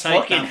 you can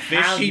take Fucking that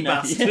fishy hell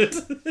no. bastard.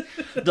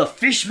 The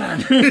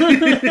Fishman.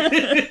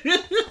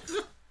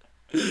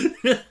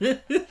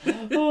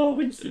 Oh,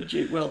 Winston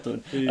Duke, well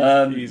done.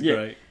 He's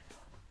great.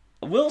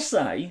 I will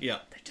say, Yeah.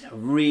 they did a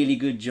really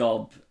good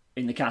job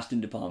in the casting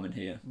department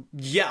here.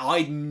 Yeah,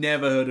 I'd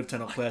never heard of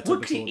Tenoch Huerta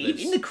Look, before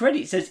this. in the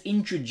credits it says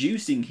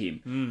introducing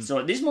him.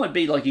 So this might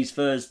be like his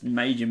first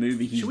major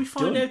movie he's Should we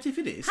find done. out if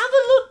it is? Have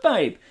a look,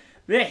 babe.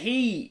 Yeah,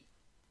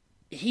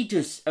 he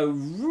does a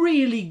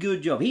really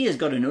good job. He has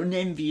got an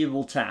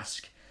unenviable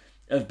task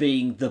of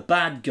being the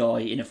bad guy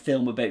in a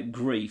film about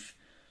grief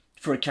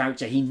for a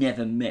character he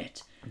never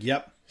met.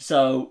 Yep.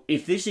 So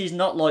if this is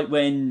not like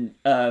when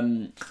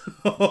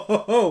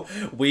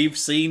We've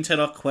seen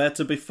Tenoch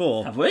Huerta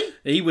before. have we?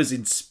 He was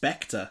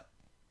Inspector,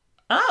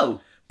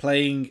 Oh,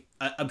 playing,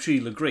 I'm sure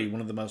you'll agree,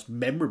 one of the most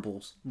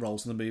memorable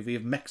roles in the movie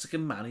of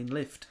Mexican Man in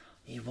Lift.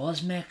 he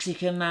was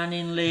Mexican Man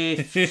in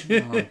Lift.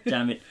 Oh,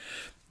 damn it.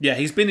 Yeah,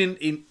 he's been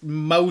in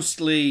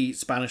mostly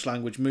Spanish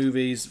language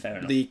movies, Fair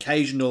enough. the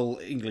occasional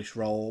English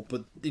role,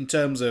 but in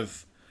terms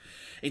of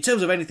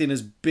anything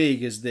as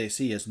big as this,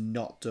 he has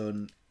not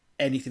done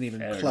anything even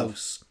Fair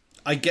close.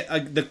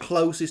 The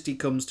closest he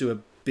comes to a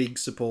big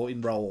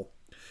supporting role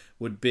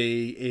would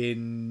be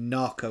in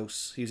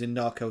Narcos. He was in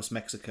Narcos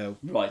Mexico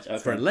Right, okay.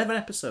 for 11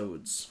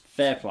 episodes.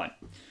 Fair play.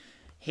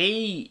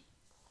 He,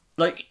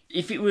 like,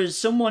 if it was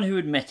someone who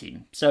had met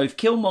him, so if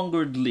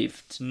Killmonger had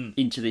lived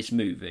into this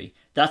movie,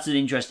 that's an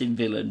interesting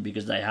villain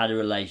because they had a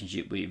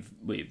relationship with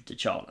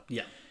T'Challa.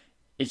 Yeah.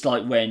 It's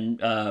like when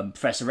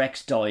Professor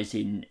X dies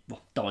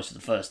for the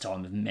first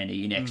time of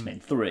many in X-Men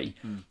 3.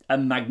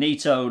 And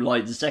Magneto,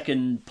 like, the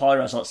second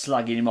Pyro starts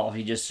slagging him off,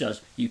 he just says,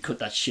 "You cut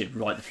that shit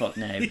right the fuck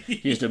now.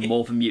 You've done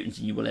more for mutants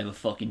than you will ever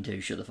fucking do.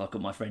 Shut the fuck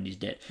up, my friend is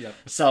dead." Yep.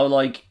 So,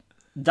 like,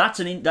 that's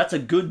a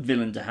good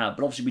villain to have,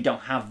 but obviously we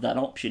don't have that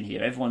option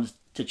here. Everyone's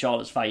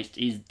T'Challa's faced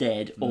is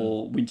dead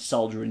or Winter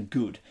Soldier and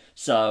good.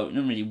 So, it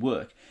doesn't really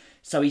work.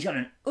 So he's got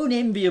an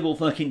unenviable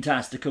fucking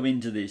task to come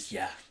into this.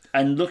 Yeah.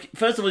 And look,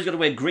 first of all, he's got to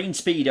wear green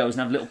Speedos and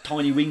have little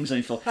tiny wings on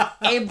his foot.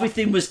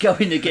 Everything was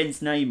going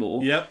against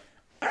Namor. Yep.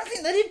 I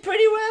think they did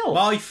pretty well.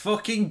 My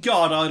fucking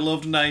God, I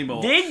loved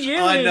Namor. Did you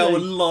I know a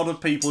really? lot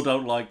of people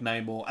don't like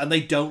Namor, and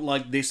they don't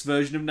like this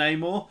version of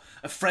Namor.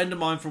 A friend of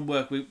mine from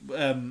work,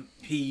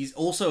 he's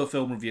also a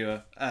film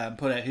reviewer,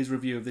 put out his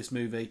review of this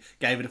movie,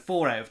 gave it a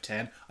 4 out of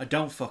 10. I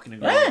don't fucking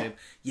agree with him.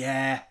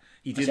 Yeah,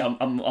 he did. See,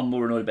 I'm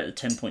more annoyed about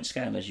the 10-point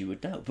scale, as you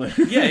would know, but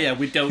Yeah,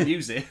 we don't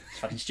use it. it's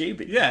fucking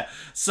stupid. Yeah,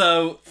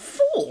 so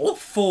 4?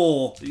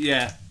 4,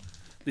 yeah.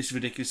 This is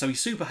ridiculous. So he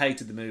super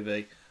hated the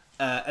movie.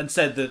 And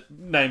said that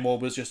Namor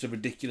was just a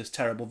ridiculous,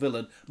 terrible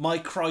villain. My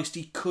Christ,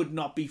 he could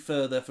not be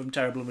further from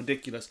terrible and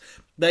ridiculous.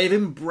 They've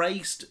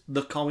embraced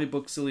the comic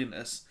book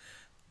silliness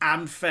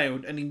and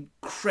found an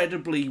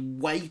incredibly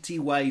weighty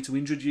way to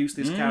introduce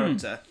this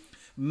character,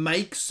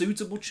 make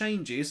suitable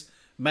changes,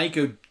 make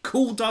a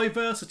cool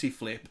diversity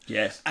flip,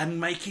 Yes.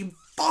 and make him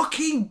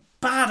fucking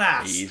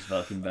badass. He is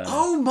fucking bad.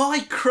 Oh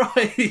my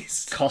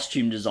Christ!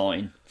 Costume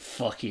design,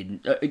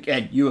 fucking...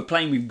 again, you were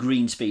playing with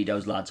green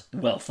Speedos, lads.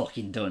 Well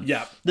fucking done.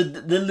 Yeah. The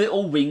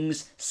little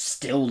wings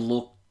still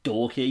look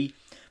dorky,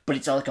 but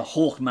it's like a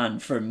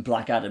Hawkman from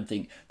Black Adam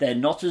thing. They're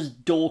not as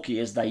dorky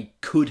as they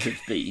could have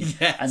been.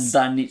 Yes. And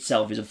that in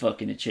itself is a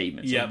fucking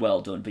achievement. So Yeah.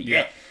 well done. But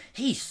yeah,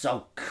 he's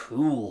so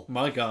cool.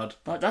 My God.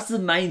 Like, that's the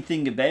main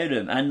thing about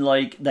him. And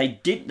like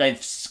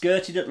they've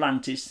skirted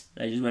Atlantis.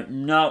 They just went,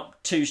 no,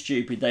 too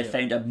stupid. They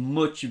found a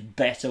much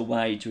better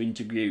way to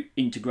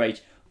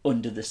integrate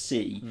Under the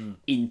Sea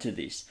into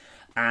this.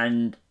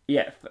 And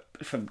yeah,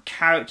 from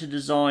character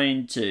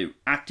design to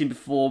acting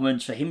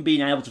performance, for him being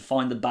able to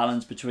find the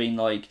balance between,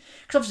 like,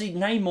 because obviously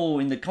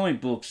Namor in the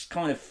comic books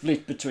kind of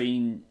flip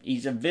between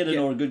he's a villain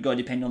or a good guy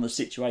depending on the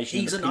situation.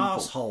 He's and an the people.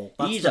 arsehole.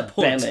 That's He's the a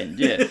point. bellend,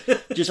 yeah.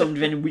 Just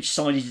depending which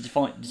side he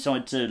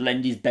decide to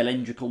lend his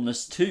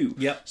bellendricalness to.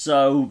 Yep.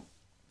 So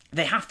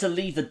they have to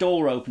leave the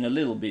door open a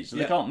little bit, so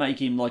they Yeah. can't make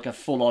him like a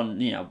full-on,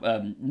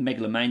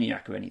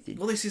 megalomaniac or anything.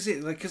 Well, this is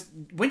it. Like, because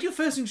when you're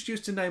first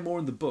introduced to Namor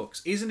in the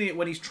books, isn't it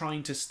when he's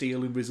trying to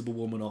steal Invisible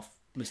Woman off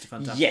Mr.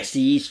 Fantastic? Yes,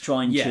 he is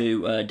trying Yeah.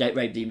 to date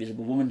rape the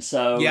Invisible Woman,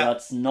 so Yeah.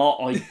 that's not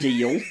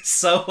ideal.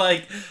 So,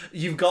 like,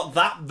 you've got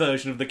that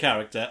version of the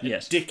character, a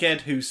Yes.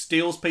 dickhead who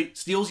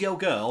steals your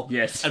girl,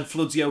 Yes. and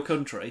floods your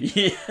country.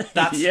 Yeah,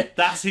 That's yeah.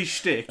 that's his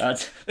shtick.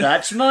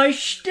 That's my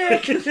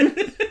shtick.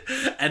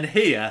 And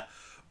here,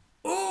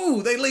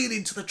 ooh, they lead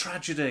into the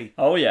tragedy.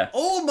 Oh yeah.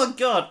 Oh my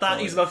God,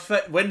 that is yeah.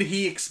 my when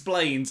he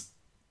explains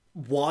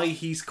why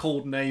he's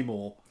called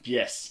Namor.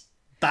 Yes.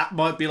 That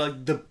might be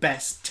like the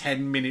best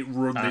 10-minute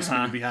run this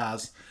movie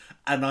has,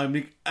 and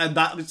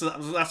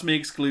that's me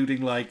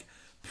excluding like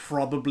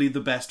probably the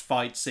best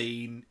fight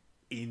scene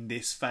in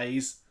this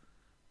phase,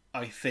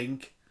 I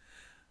think,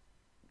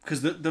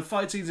 because the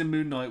fight scenes in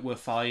Moon Knight were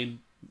fine,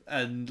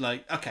 and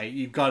like okay,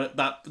 you've got it.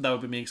 That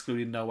would be me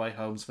excluding No Way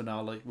Home's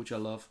finale, which I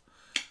love.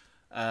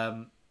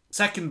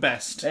 Second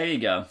best There you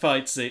go.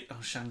 fight scene.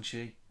 Oh,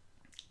 Shang-Chi.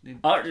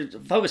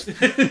 Focus.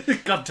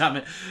 God damn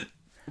it.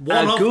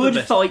 A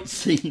good fight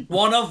scene.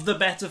 One of the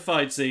better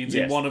fight scenes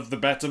in Yes. one of the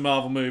better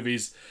Marvel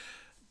movies.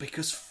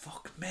 Because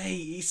fuck me,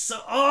 he's so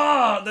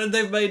then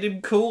they've made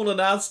him cool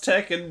and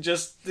Aztec and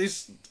just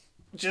this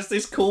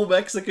cool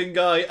Mexican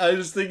guy. I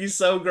just think he's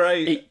so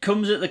great. It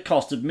comes at the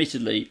cost,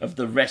 admittedly, of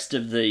the rest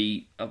of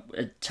the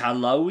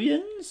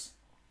Taloians.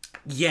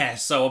 Yeah,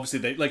 so obviously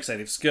they, like I say,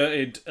 they've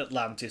skirted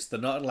Atlantis. They're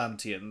not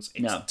Atlanteans.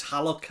 It's No.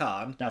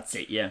 Talokan. That's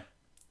it. Yeah.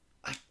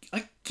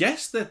 I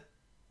guess that.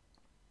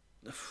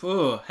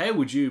 How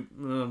would you?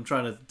 I'm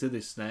trying to do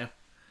this now.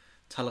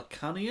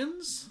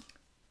 Talokanians?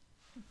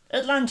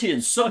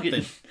 Atlanteans.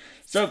 Something.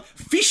 So,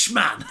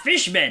 Fishman!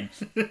 fishmen.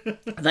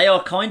 They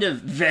are kind of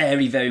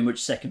very, very much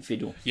second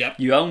fiddle. Yep.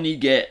 You only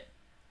get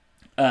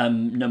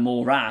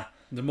Namora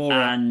Namora.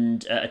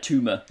 and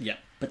Atuma. Yeah.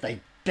 But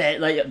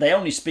they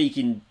only speak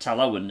in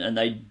Talawan, and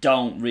they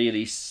don't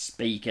really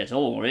speak at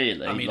all,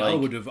 really. I mean, I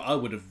would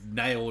have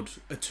nailed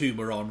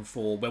Atuma on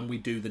for when we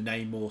do the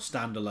Namor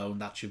standalone.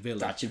 That's your villain.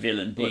 That's your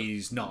villain, but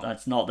he's not.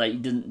 That's not.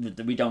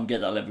 We don't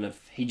get that level of.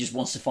 He just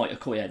wants to fight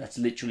Okoye. That's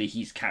literally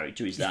his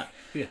character. Is that?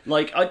 Yeah.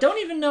 Like, I don't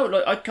even know.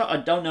 Like, I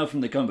don't know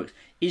from the comic books.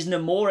 Is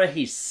Namora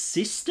his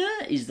sister?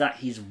 Is that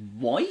his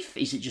wife?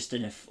 Is it just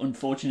an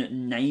unfortunate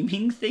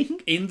naming thing?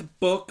 In the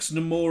books,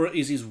 Namora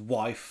is his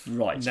wife.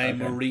 Right.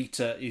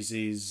 Namorita is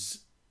his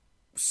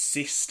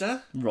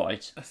sister,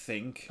 Right. I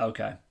think.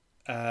 Okay.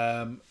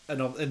 And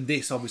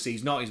this obviously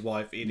is not his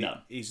wife. No.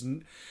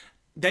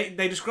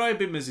 They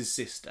describe him as his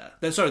sister.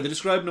 They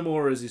describe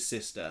Namora as his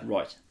sister.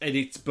 Right. And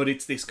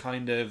it's this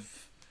kind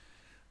of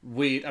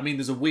weird. I mean,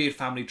 there's a weird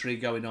family tree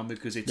going on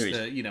because it's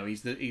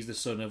he's the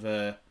son of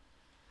a.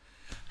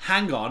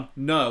 Hang on,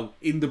 no.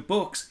 In the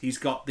books, he's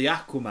got the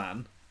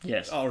Aquaman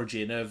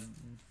origin of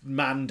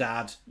man,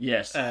 dad,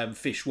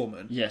 fish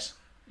woman,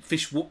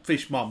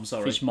 fish mom.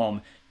 Sorry, fish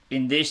mom.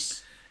 In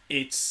this,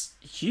 it's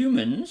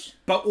humans,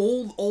 but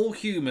all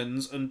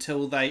humans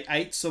until they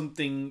ate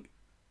something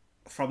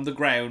from the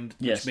ground,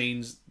 which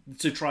means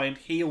to try and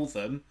heal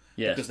them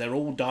because they're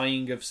all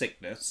dying of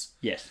sickness.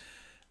 Yes,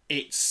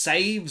 it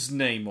saves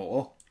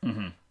Namor,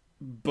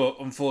 but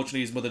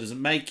unfortunately his mother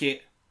doesn't make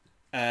it.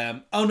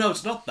 Oh no,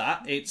 it's not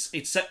that. It's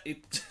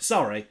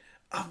sorry,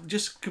 I'm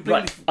just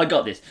completely. Right, I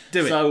got this.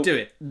 Do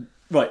it.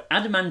 Right,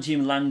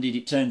 adamantium landed.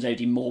 It turns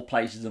out in more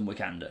places than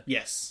Wakanda.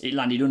 Yes, it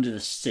landed under the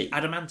sea.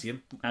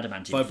 Adamantium,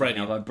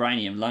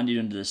 vibranium landed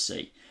under the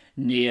sea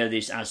near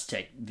this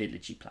Aztec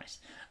villagey place,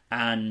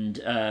 and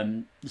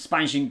the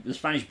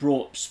Spanish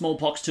brought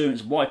smallpox to it.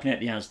 It's wiping out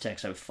the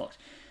Aztecs. So fucked.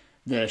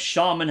 The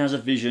shaman has a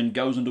vision,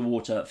 goes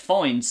underwater,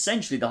 finds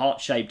essentially the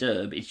heart-shaped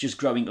herb. It's just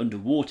growing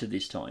underwater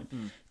this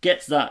time.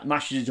 Gets that,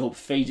 mashes it up,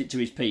 feeds it to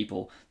his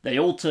people. They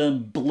all turn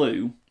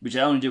blue, which they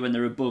only do when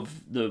they're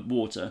above the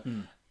water.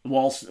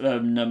 Whilst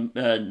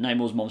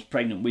Namor's mom's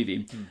pregnant with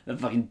him, they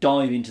fucking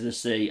dive into the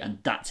sea, and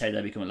that's how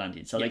they become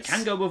Atlanteans. So they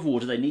can go above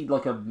water. They need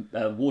like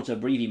a water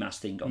breathing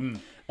mask thing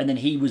on. And then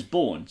he was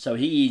born. So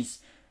he is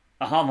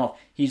a half.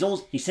 He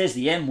says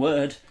the M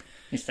word.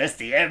 He says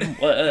the M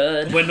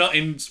word. We're not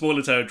in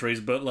spoiler territories,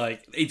 but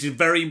like it's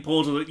very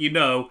important that you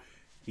know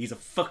he's a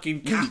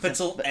fucking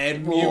capital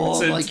M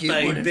mutant, like you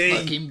baby. wouldn't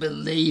fucking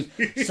believe.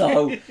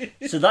 So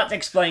that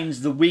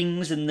explains the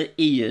wings and the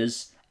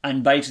ears,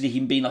 and basically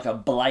him being like a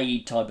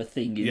blade type of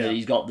thing. In that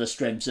he's got the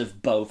strengths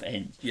of both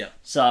ends. Yeah.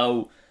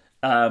 So,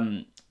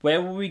 where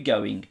were we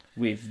going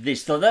with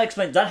this? So that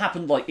explains that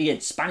happened like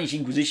Spanish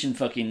Inquisition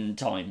fucking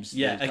times.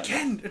 Yeah,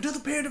 again, another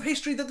period of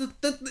history that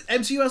the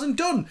MCU hasn't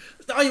done.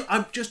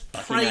 I'm just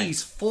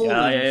praise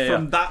falling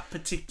from that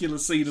particular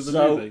scene of the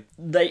movie.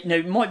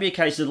 It might be a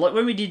case of like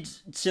when we did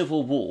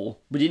Civil War,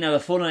 we didn't have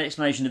a full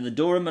explanation of the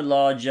Dora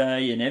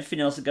Milaje and everything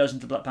else that goes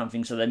into the Black Panther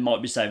thing, so they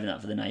might be saving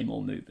that for the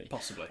Namor movie.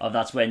 Possibly.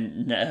 That's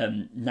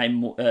when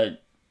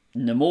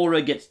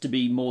Namora gets to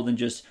be more than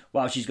just,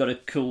 wow, she's got a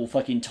cool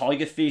fucking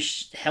tiger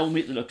fish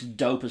helmet that looks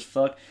dope as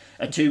fuck.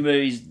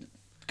 Atuma is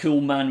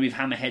cool man with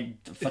hammerhead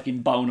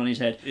fucking bone on his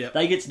head. Yep.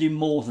 They get to do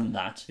more than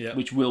that,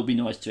 which will be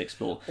nice to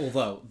explore.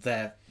 Although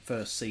their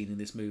first scene in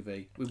this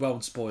movie, we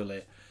won't spoil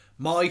it.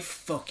 My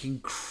fucking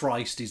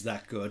Christ, is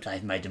that good?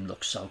 They've made them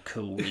look so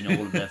cool in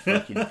all of their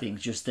fucking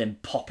things. Just them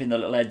popping the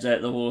little heads out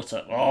of the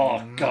water.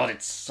 Oh god,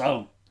 it's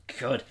so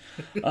good.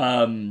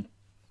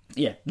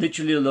 Yeah,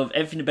 literally love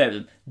everything about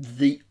them.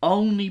 The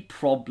only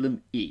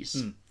problem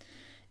is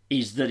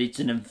that it's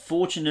an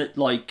unfortunate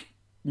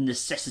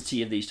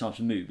necessity of these types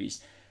of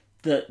movies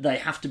that they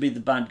have to be the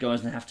bad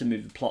guys and they have to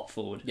move the plot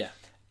forward. Yeah.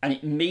 And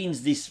it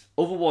means this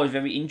otherwise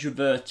very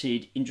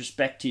introverted,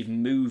 introspective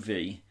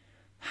movie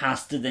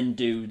has to then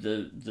do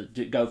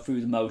go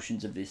through the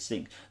motions of this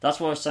thing. That's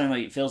why I was saying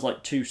it feels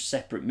like two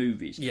separate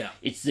movies. Yeah.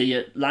 It's the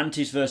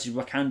Atlantis versus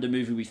Wakanda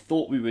movie we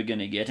thought we were going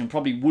to get and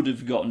probably would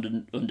have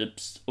gotten under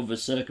other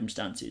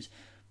circumstances.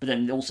 But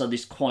then also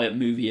this quiet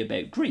movie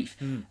about grief.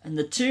 And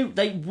the two,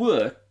 they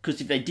work, because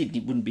if they didn't,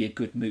 it wouldn't be a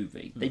good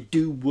movie. They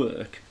do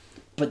work,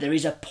 but there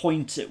is a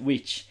point at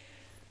which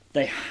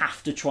they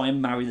have to try and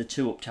marry the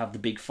two up to have the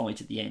big fight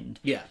at the end.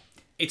 Yeah.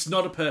 It's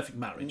not a perfect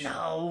marriage.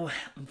 No,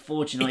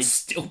 unfortunately. It's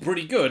still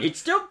pretty good. It's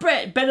still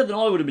better than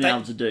I would have been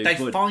able to do. They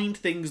find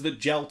things that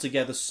gel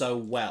together so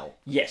well.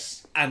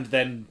 Yes. And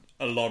then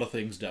a lot of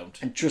things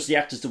don't. And trust the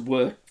actors to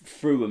work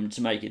through them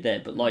to make it there.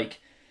 But,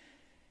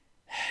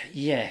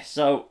 yeah,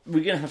 so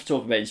we're going to have to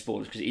talk about it in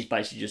spoilers because it is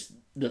basically just...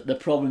 The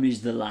problem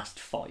is the last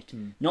fight.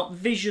 Not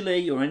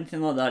visually or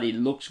anything like that. It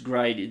looks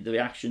great. The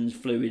action's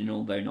fluid and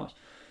all very nice.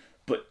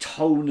 But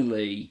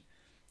tonally,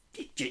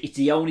 it's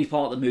the only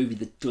part of the movie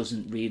that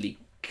doesn't really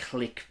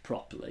click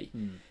properly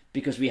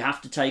because we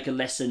have to take a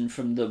lesson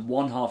from the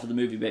one half of the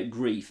movie about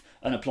grief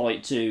and apply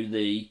it to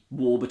the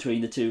war between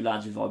the two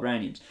lads with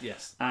vibraniums.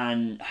 Yes.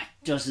 And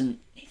it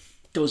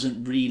it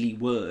doesn't really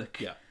work.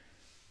 Yeah.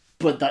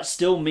 But that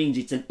still means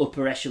it's an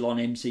upper echelon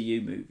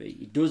MCU movie.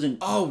 It doesn't.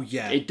 Oh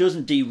yeah. It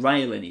doesn't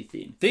derail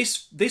anything.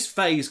 This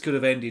phase could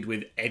have ended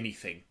with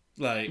anything.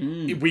 Like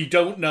we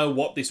don't know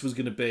what this was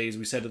going to be, as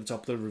we said at the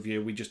top of the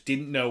review. We just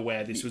didn't know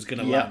where this was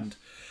going to land.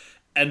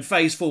 And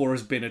phase 4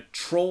 has been a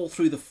troll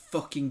through the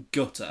fucking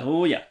gutter.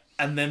 Oh yeah.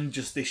 And then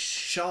just this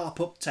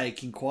sharp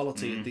uptake in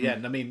quality at the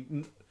end. I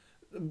mean,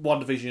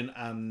 WandaVision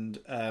and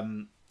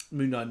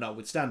Moon Knight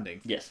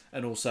notwithstanding. Yes.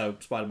 And also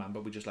Spider-Man,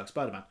 but we just like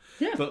Spider-Man.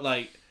 Yeah. But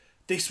like,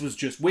 this was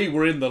just, we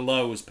were in the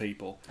lows,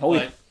 people. Oh,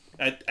 like,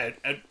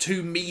 at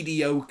two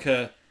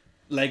mediocre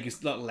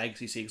not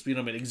legacy sequels, but you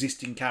know what I mean,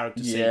 existing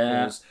character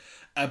sequels.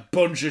 A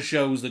bunch of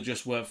shows that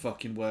just weren't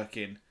fucking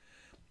working.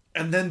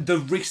 And then the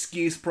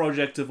riskiest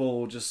project of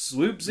all just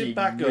swoops it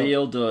back up. It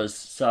real does.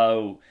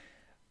 So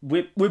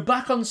we're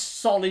back on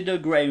solider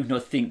ground, I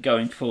think,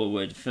 going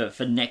forward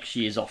for next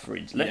year's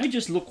offerings. Let me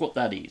just look what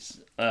that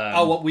is.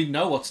 We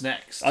know what's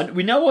next.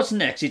 We know what's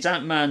next. It's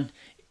Ant-Man.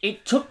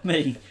 It took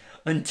me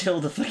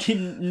until the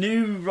fucking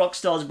new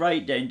Rockstar's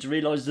Breakdown to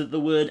realise that the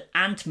word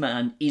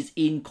Ant-Man is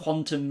in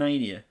Quantum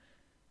Mania.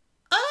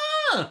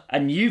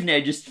 And you've now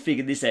just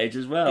figured this out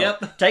as well.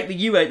 Yep. Take the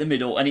U out the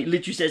middle, and it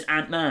literally says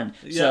Ant-Man.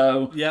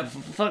 So,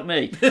 fuck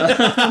me.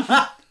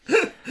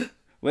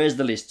 Where's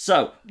the list?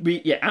 So,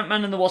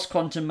 Ant-Man and the Wasp: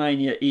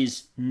 Quantumania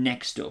is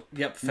next up.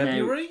 Yep,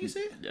 February, is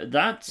it?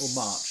 That's... Or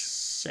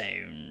March?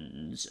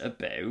 Sounds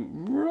about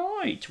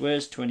right.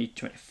 Where's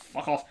 2020?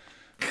 Fuck off.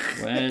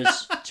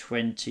 Where's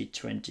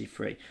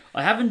 2023?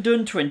 I haven't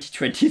done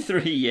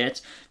 2023 yet,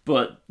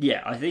 but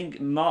yeah, I think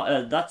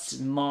that's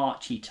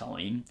Marchy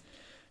time.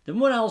 Then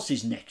what else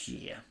is next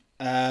year?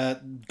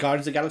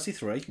 Guardians of the Galaxy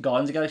 3.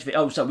 Guardians of the Galaxy 3.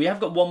 Oh, so we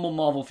have got one more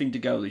Marvel thing to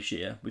go this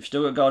year. We've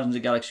still got Guardians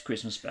of the Galaxy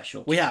Christmas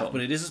special. We have,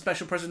 but it is a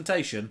special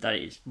presentation. That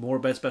is. More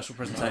about special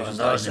presentations.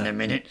 Those in a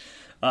minute.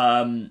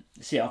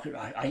 See,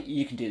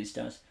 you can do this,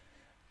 Dennis.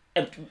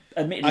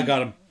 Admittedly, I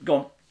got him. Go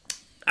on.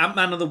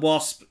 Ant-Man and the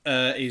Wasp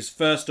is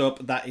first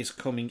up. That is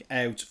coming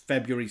out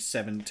February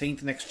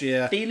 17th next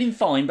year. Feeling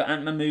fine, but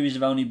Ant-Man movies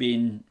have only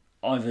been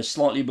either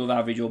slightly above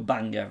average or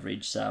bang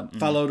average. So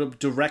Followed up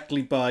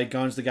directly by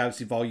Guardians of the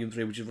Galaxy Volume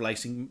 3, which is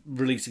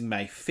releasing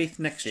May 5th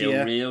next Feel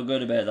year. real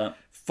good about that.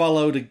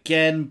 Followed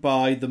again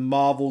by The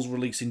Marvels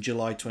releasing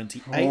July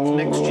 28th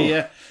next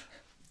year.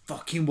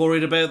 Fucking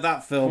worried about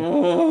that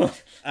film.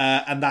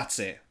 And that's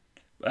it.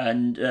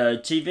 And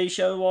TV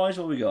show wise,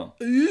 what we got?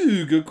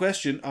 Ooh, good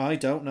question. I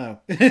don't know.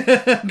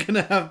 I'm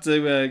gonna have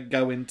to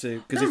go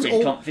into because it's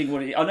all. Can't think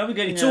what it, I know we're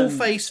getting. It's all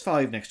Phase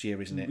 5 next year,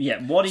 isn't it?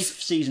 Yeah. What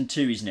if season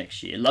 2 is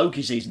next year?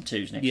 Loki season 2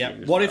 is next year.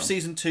 Yeah. What if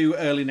season 2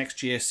 early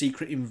next year?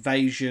 Secret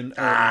Invasion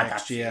early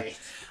next year,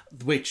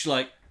 which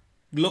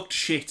looked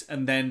shit,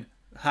 and then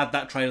had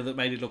that trailer that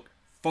made it look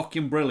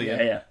fucking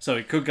brilliant. Yeah. So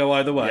it could go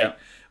either way. Yeah.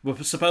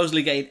 We're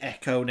supposedly getting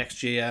Echo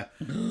next year.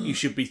 You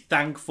should be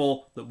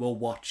thankful that we'll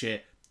watch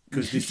it.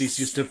 Because this is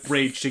just a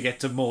bridge to get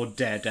to more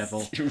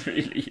Daredevil. It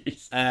really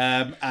is.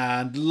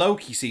 And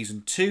Loki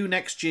season 2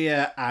 next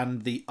year,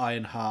 and the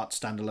Ironheart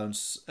standalone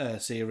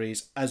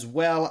series, as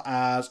well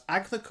as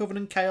Agatha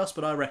Covenant Chaos,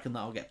 but I reckon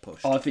that'll get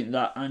pushed. I think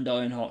that and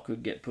Ironheart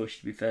could get pushed,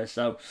 to be fair.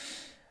 So,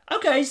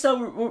 okay, so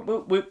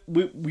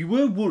we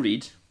were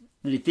worried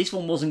that if this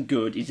one wasn't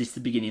good, is this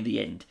the beginning of the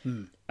end?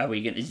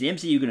 Is the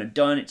MCU going to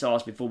die on its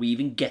arse before we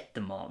even get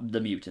the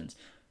mutants?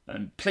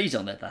 Please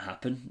don't let that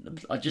happen.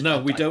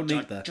 We don't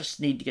need that. I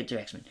just need to get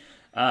to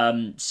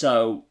X-Men.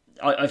 So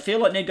I feel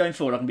like now going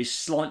forward, I can be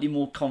slightly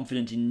more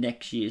confident in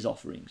next year's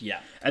offerings. Yeah.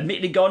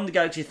 Admittedly, Guardians of the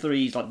Galaxy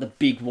 3 is like the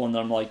big one that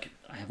I'm like,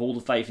 I have all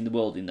the faith in the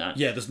world in that.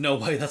 Yeah, there's no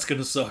way that's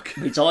going to suck.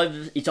 It's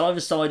either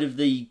side of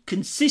the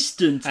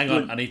consistent... Hang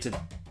on, I need to...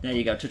 There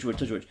you go, touch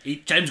wood.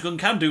 James Gunn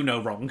can do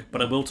no wrong,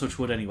 but I will touch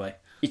wood anyway.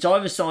 It's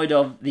either side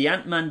of the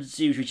Ant-Man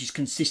series, which is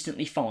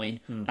consistently fine,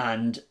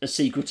 and a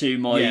sequel to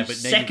my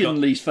second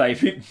least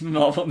favourite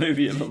Marvel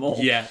movie of them all.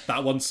 Yeah,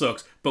 that one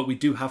sucks. But we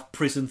do have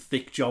Prison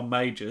Thick John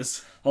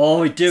Majors.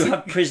 Oh, we do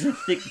have Prison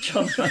Thick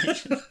John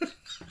Majors.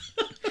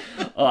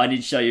 I need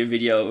to show you a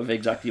video of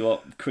exactly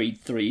what Creed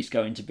 3 is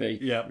going to be.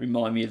 Yeah.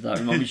 Remind me of that.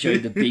 Remind me to show you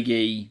the Big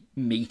E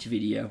meat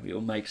video.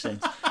 It'll make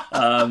sense.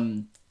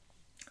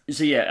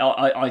 So yeah,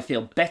 I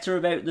feel better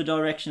about the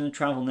direction of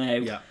travel now.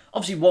 Yeah.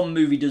 Obviously, one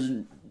movie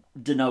doesn't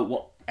denote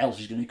what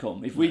else is going to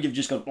come. If we'd have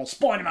just gone, well,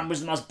 Spider-Man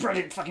was the most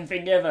brilliant fucking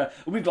thing ever,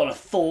 and we've got a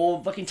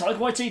Thor fucking Taika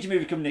Waititi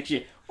movie coming next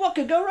year, what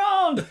could go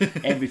wrong?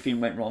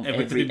 Everything went wrong.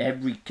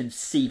 Every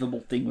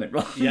conceivable thing went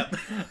wrong. Yep.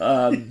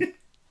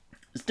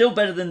 Still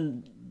better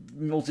than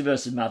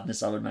Multiverse of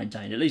Madness, I would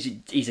maintain. At least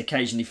he's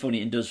occasionally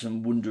funny and does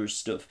some wondrous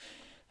stuff.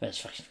 But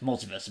fucking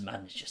Multiverse of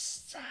Madness is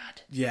just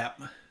sad. Yeah.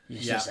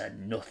 It's just a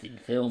nothing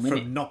film, From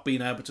isn't it? not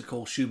being able to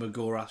call Shuma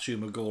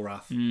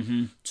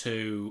Gorath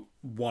to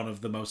one of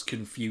the most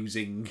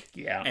confusing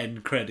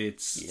end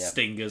credits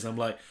stingers. I'm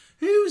like,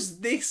 who's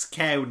this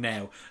cow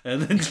now?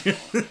 And then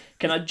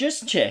Can I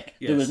just check?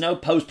 Yes. There was no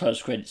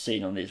post-credit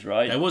scene on this,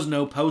 right? There was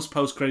no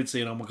post-credit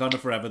scene on Wakanda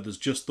Forever. There's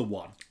just the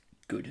one.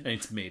 Good. And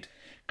it's mid.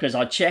 Because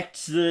I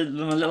checked the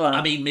little...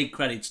 I mean,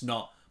 mid-credits,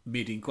 not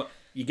mid in...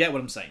 You get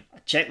what I'm saying? I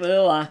checked the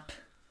little app,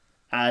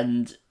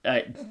 and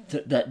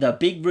the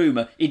big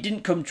rumour, it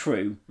didn't come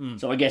true,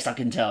 so I guess I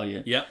can tell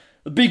you. Yep.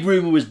 The big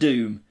rumour was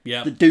Doom.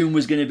 Yep. That Doom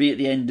was going to be at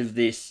the end of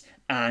this,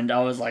 and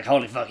I was like,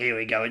 holy fuck, here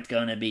we go, it's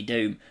going to be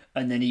Doom.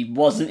 And then he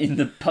wasn't in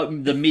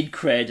the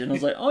mid-cred, and I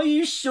was like, are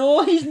you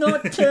sure he's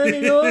not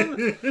turning up?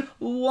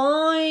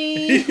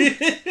 Why?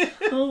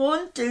 I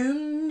want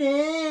Doom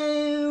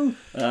now.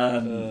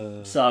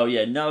 So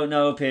yeah,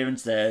 no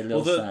appearance there. A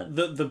little sad.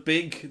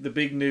 The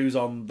big news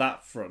on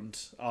that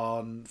front,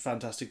 on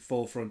Fantastic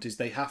Four front, is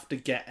they have to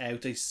get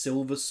out a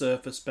Silver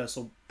Surfer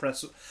special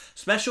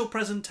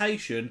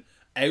presentation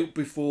out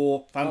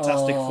before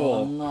Fantastic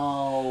Four.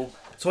 No.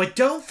 So I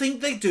don't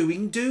think they're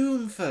doing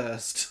Doom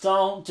first.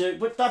 Don't do.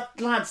 But that,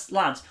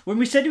 lads. When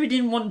we said we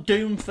didn't want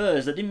Doom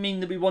first, that didn't mean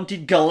that we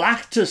wanted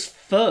Galactus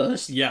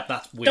first. Yeah,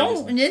 that's weird.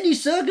 Don't in any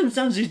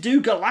circumstances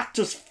do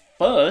Galactus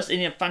first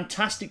in a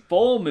Fantastic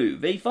Four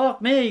movie.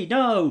 Fuck me,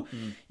 no.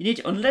 You need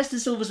to, unless the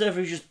Silver Surfer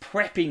is just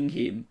prepping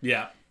him.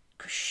 Yeah.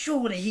 'Cause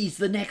surely he's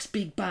the next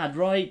big bad,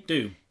 right?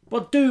 Doom.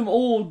 Well, Doom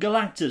or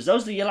Galactus.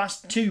 Those are your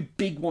last two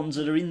big ones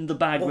that are in the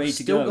bag, ready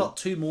to go. We've still got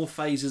 2 more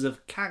phases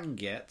of Kang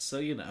yet, so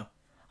you know.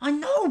 I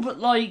know, but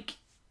like,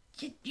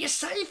 you're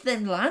safe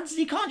then, lads.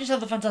 You can't just have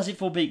the Fantastic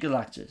Four beat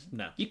Galactus.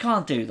 No. You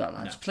can't do that,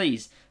 lads. No.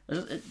 Please.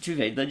 To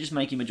be they just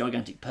make him a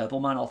gigantic purple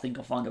man. I think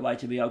I'll find a way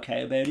to be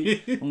okay about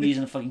it. I'm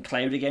using a fucking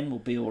cloud again. We'll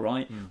be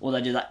alright. Or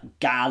they do that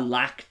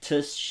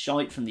Galactus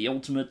shite from the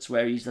Ultimates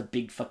where he's a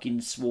big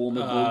fucking swarm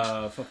of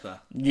bugs. Fuck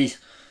that. This.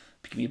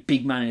 Give me a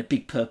big man in a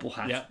big purple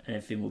hat and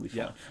everything will be fine.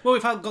 Yeah. Well,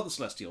 we've got the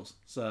Celestials,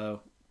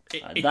 so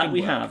that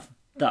we have.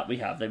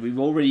 We've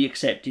already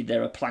accepted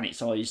there are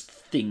planet-sized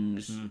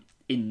things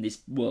in this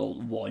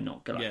world. Why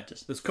not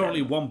Galactus? Yeah. There's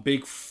currently one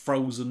big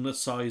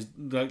frozen-sized,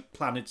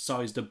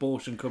 planet-sized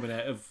abortion coming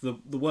out of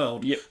the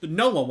world that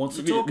no one wants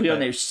to talk about. We are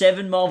now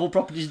 7 Marvel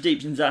properties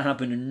deep since that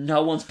happened, and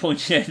no one's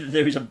pointing out that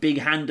there is a big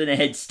hand and a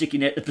head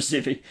sticking out the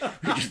Pacific.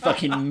 We just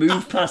fucking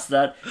move past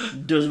that.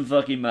 Doesn't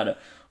fucking matter.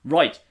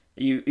 Right.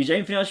 Is there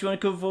anything else you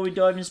want to cover before we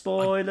dive in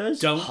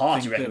spoilers?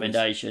 Hearty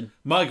recommendation.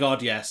 My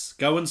God, yes.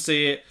 Go and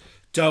see it.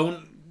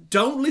 Don't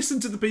listen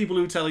to the people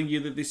who are telling you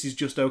that this is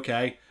just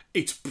okay.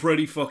 It's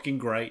pretty fucking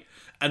great.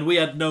 And we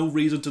had no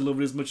reason to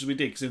love it as much as we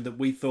did, because that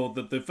we thought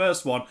that the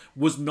first one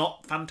was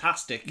not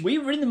fantastic. We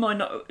were in the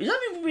minority. Does that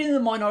mean we were in the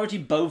minority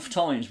both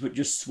times, but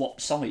just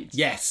swapped sides?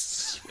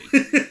 Yes.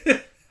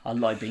 I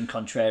like being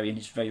contrarian.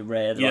 It's very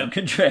rare that I'm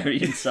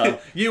contrarian, so...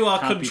 You are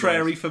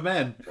contrary for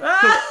men.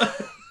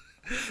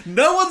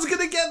 No one's going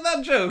to get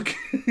that joke.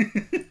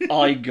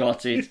 I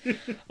got it.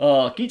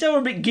 Oh, can you tell we're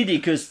a bit giddy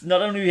because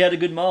not only we had a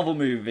good Marvel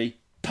movie,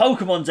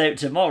 Pokemon's out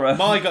tomorrow.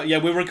 My God, yeah,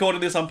 we're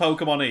recording this on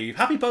Pokemon Eve.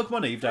 Happy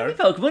Pokemon Eve, Darren.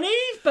 Happy Pokemon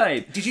Eve,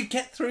 babe. Did you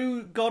get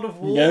through God of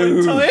War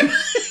in time?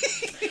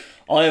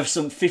 I have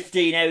sunk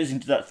 15 hours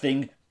into that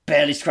thing,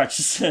 barely scratched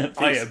the surface.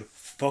 I am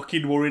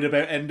fucking worried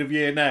about end of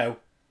year now.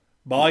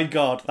 My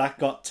God, that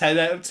got 10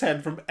 out of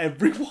 10 from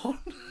everyone.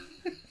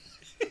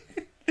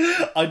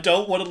 I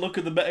don't want to look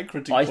at the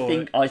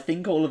Metacritic I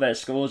think all of our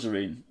scores are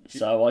in,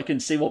 so I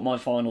can see what my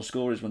final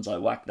score is once I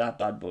whack that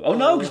bad boy. Oh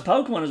no, because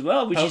Pokemon as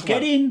well, which is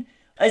getting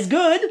as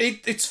good.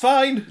 It's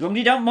fine. As long as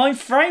you don't mind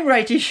frame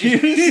rate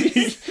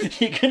issues,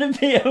 you're going to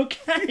be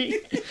okay.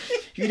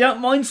 If you don't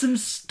mind some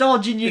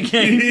stodge in your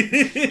game,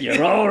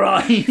 you're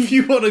alright. If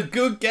you want a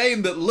good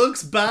game that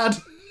looks bad,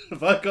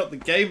 have I got the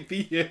game for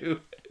you?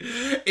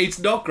 It's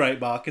not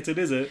great marketing,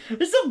 is it?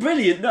 It's not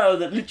brilliant, no,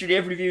 that literally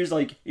every review is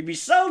like, it'd be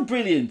so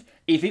brilliant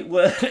if it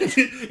were...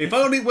 If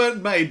only it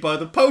weren't made by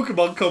the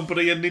Pokemon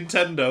Company and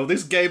Nintendo,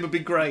 this game would be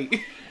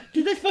great.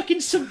 Did they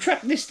fucking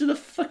subtract this to the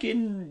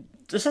fucking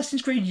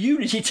Assassin's Creed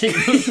Unity team?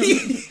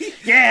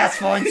 Yeah, that's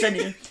fine, send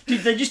it.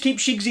 Did they just keep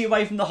Shigsy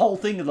away from the whole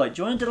thing of like,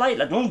 do you want to delay it?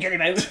 Like, oh, get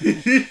him out.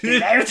 Get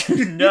him out.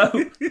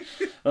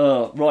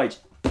 No. Right.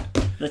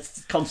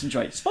 Let's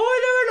concentrate. Spoiler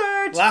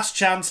alert! Last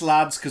chance,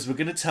 lads, because we're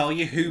going to tell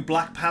you who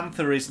Black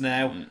Panther is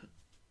now.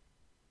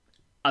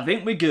 I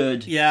think we're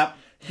good. Yeah.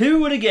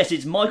 Who would have guessed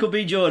it's Michael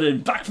B.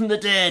 Jordan, back from the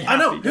dead? I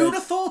know, who would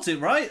have thought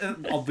it, right?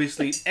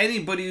 Obviously,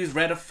 anybody who's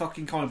read a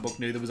fucking comic book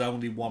knew there was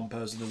only one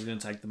person who was going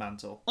to take the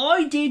mantle.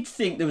 I did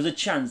think there was a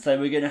chance they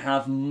were going to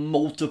have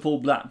multiple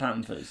Black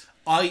Panthers.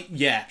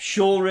 Yeah.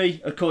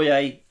 Shuri,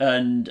 Okoye,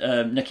 and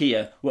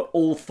Nakia were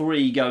all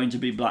 3 going to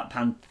be Black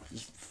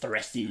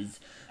Pantheresses.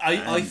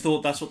 I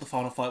thought that's what the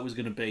final fight was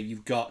going to be.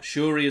 You've got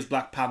Shuri as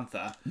Black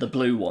Panther. The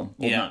blue one.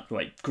 Yeah.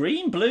 Wait,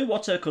 green, blue?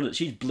 What's her colour?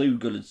 She's blue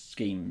coloured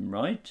scheme,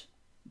 right?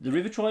 The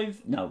River Tribe?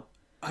 No.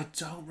 I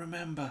don't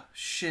remember.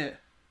 Shit.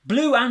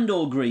 Blue and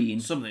or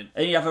green. Something.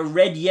 And you have a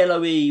red,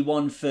 yellowy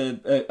one for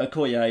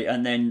Okoye,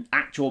 and then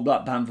actual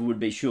Black Panther would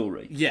be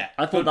Shuri. Yeah.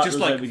 I thought but that just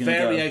was like where we were gonna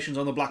variations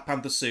on the Black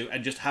Panther suit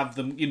and just have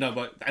them,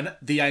 like, and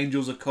the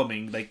angels are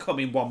coming. They come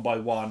in one by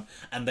one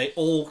and they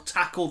all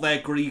tackle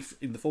their grief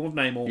in the form of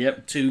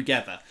Namor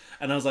together.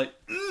 And I was like,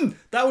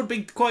 that would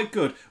be quite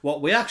good.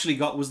 What we actually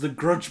got was the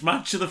grudge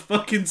match of the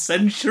fucking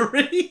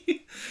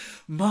century.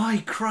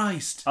 My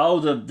Christ. Oh,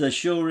 the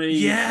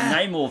Shuri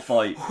Namor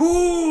fight.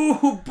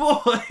 Ooh,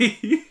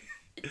 boy.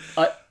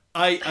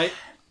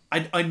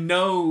 I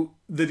know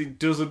that it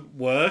doesn't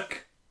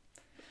work.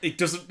 It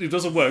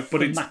doesn't work,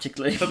 but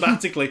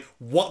thematically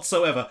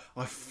whatsoever.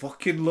 I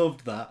fucking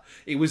loved that.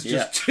 It was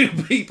just two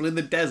people in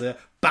the desert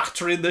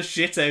battering the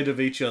shit out of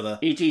each other.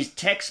 It is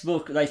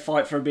textbook. They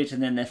fight for a bit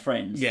and then they're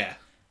friends. Yeah.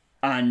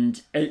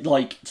 And,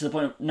 like, to the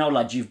point of, no,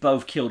 lads, you've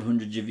both killed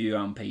hundreds of your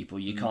own people.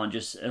 You can't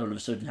just all of a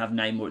sudden have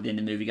Namor at the end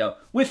of the movie go,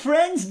 we're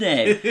friends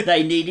now.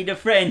 They needed a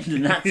friend,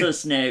 and that's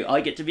us now.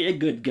 I get to be a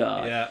good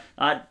guy. Yeah.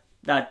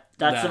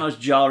 That's the most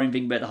jarring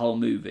thing about the whole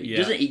movie.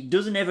 Yeah. It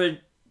doesn't ever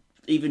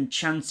even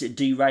chance it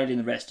derailing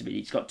the rest of it.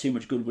 It's got too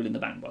much goodwill in the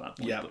bank by that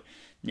point. Yeah. But,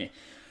 yeah.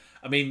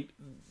 I mean,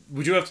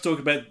 would you have to talk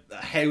about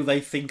how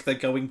they think they're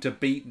going to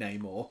beat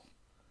Namor?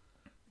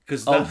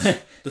 Because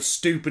that's the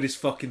stupidest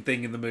fucking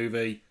thing in the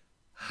movie.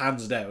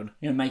 Hands down.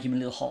 You're going to make him a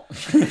little hot.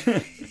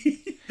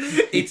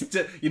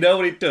 You know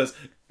what it does?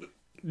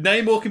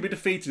 Namor can be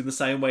defeated in the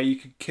same way you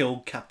could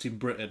kill Captain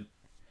Britain.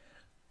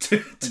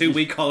 2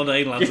 week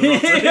holiday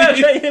Lanzarote.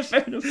 Yeah,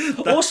 fair enough.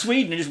 Or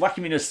Sweden and just whack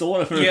him in a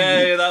sauna for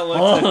Yeah, that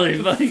works.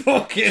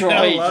 Fucking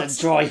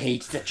dry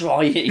heat.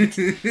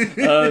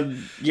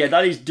 Yeah,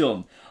 that is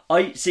dumb.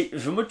 I see,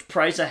 for much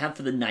praise I have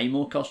for the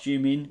Namor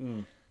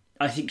costuming,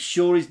 I think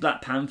Shuri's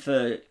Black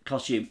Panther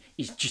costume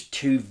is just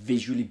too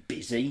visually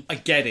busy. I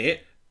get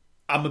it.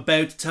 I'm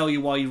about to tell you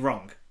why you're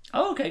wrong.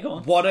 Oh, okay, go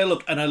on.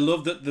 I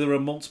love that there are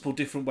multiple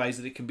different ways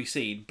that it can be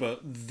seen,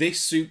 but this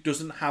suit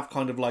doesn't have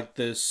kind of like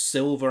the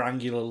silver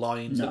angular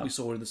lines that we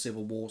saw in the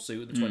Civil War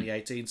suit, the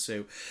 2018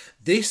 suit.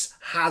 This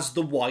has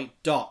the white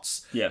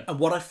dots. Yeah. And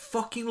what I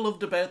fucking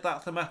loved about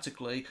that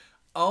thematically,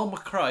 oh my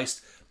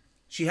Christ,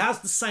 she has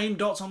the same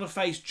dots on her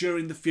face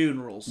during the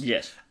funerals.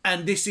 Yes.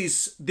 And this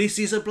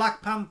is a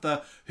Black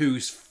Panther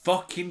who's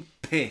fucking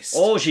pissed.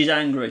 Oh, she's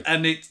angry.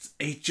 And it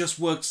just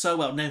worked so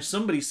well. Now,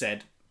 somebody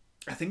said,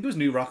 I think it was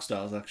New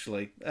Rockstars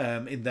actually,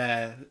 in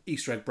their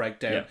Easter egg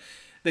breakdown,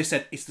 they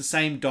said it's the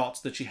same dots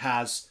that she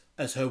has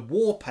as her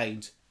war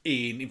paint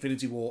in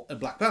Infinity War and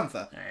Black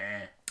Panther.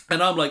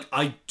 And I'm like,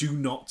 I do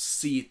not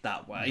see it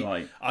that way.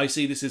 Right. I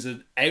see this as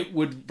an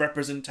outward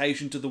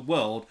representation to the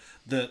world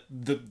that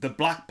the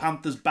Black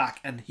Panther's back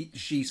and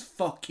she's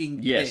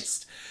fucking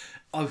pissed.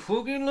 I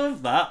fucking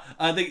love that.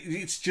 I think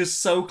it's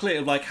just so clear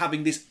of like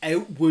having this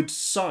outward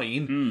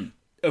sign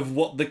of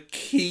what the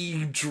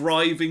key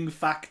driving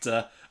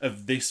factor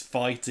of this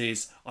fight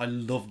is. I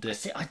loved it.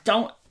 See, I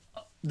don't...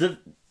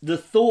 The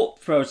thought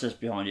process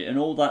behind it and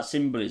all that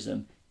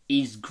symbolism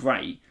is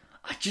great.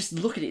 I just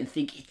look at it and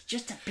think it's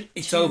just a bit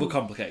It's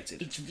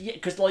overcomplicated. It's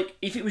because, like,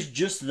 if it was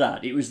just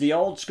that, it was the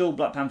old school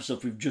Black Panther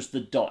stuff with just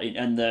the dot in,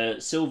 and the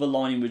silver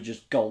lining was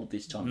just gold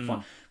this time.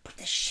 Fine. But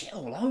there's shit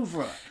all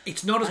over her.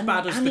 It's not as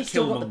bad as the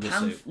Killmonger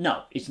suit.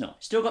 No, it's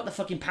not. Still got the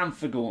fucking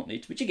Panther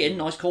gauntlet, which again,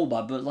 nice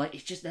callback, but like,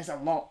 it's just, there's a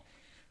lot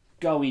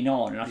going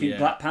on. And I think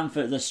Black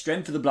Panther, the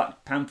strength of the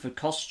Black Panther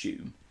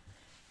costume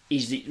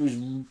is it was,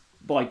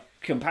 by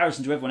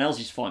comparison to everyone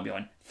else's fight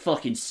behind,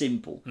 fucking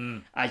simple.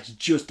 As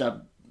just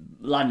a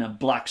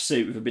black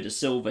suit with a bit of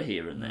silver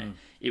here and there.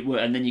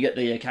 And then you get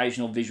the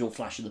occasional visual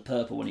flash of the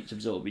purple when it's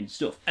absorbing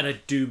stuff. And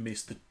I do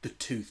miss the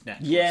tooth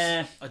necklace.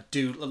 Yeah. I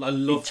do. I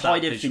love it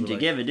tied that everything visually.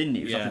 together, didn't it?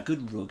 It was like a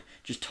good rug.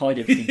 Just tied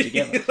everything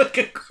together. Like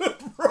a good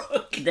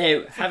rug.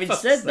 Now, having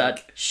said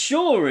that,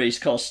 Shuri's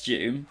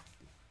costume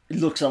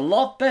looks a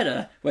lot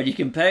better when you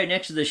compare it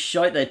next to the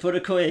shite they put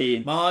Okoye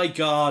in. My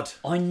God.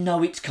 I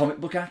know it's comic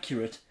book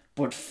accurate,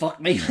 but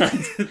fuck me,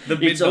 lad.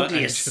 It's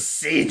ugly as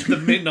sin. The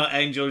Midnight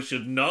Angel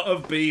should not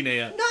have been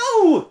here.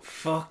 No!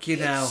 Fucking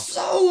hell.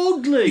 So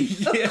ugly!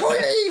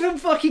 Okoye even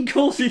fucking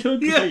calls it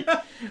ugly.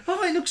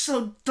 Oh, it looks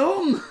so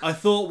dumb. I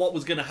thought what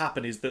was going to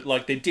happen is that,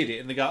 like, they did it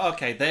and they go,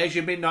 okay, there's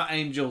your Midnight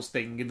Angels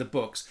thing in the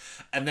books.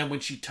 And then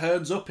when she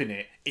turns up in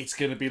it, it's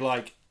going to be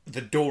like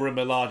the Dora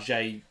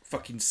Milaje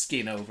fucking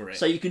skin over it.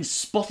 So you can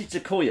spot it's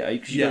Okoye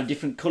because you've got a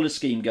different colour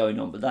scheme going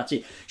on, but that's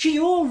it. She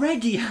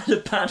already had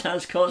a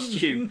badass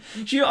costume.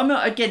 I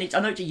know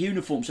it's a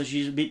uniform, so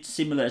she's a bit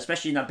similar,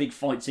 especially in that big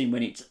fight scene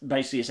when it's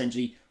basically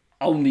essentially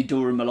only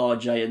Dora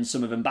Milaje and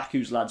some of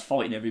M'Baku's lads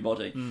fighting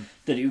everybody,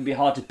 that it would be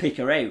hard to pick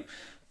her out.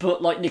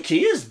 But like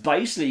Nakia's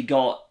basically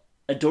got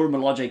a Dora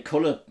Milaje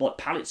colour like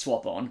palette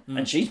swap on,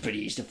 and she's pretty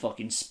easy to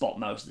fucking spot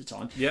most of the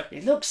time. Yep.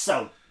 It looks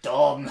so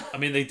dumb. I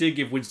mean, they did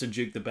give Winston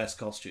Duke the best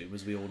costume,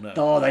 as we all know.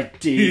 Oh, they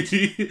did.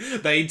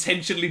 They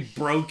intentionally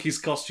broke his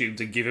costume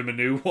to give him a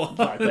new one.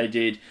 Right, they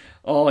did.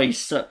 Oh, he's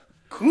so...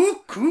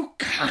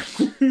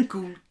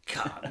 Kukulkan.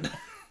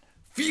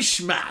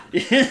 Fishman.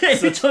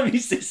 Every time he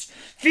says,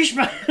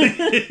 Fishman.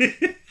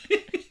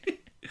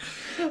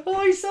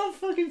 Oh, he's so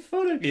fucking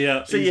funny.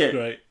 Yeah, so, he's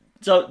great.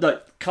 So,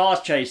 the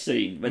car chase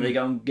scene when they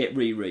go and get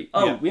Riri.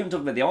 Oh, we haven't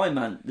talked about the Iron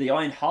Man, the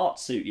Iron Heart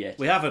suit yet.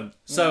 We haven't.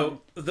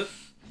 So, there's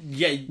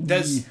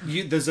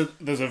a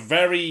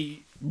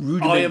very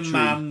Iron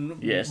Man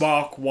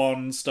Mark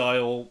 1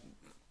 style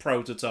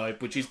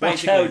prototype, which is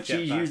basically watch out,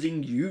 she's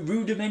using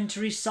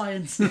rudimentary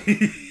science. and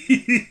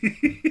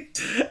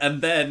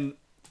then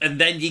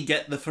you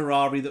get the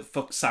Ferrari that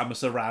fucks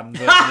Samus Aran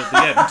version at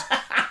the end.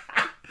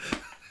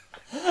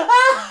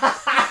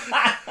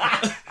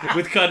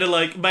 with kind of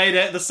like made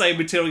out of the same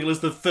material as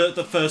the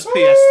first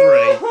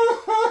PS3.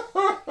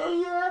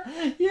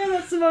 Yeah,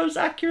 that's the most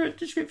accurate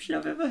description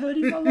I've ever heard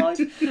in my life.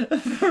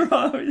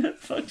 Ferrari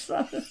that fucks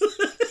that.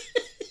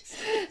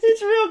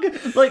 It's real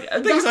good. Like, I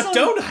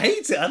don't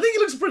hate it. I think it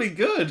looks pretty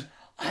good.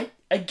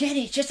 Again,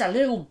 it's just a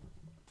little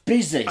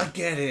busy. I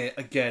get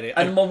it.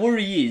 And my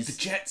worry is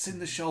the jets in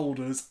the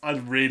shoulders. I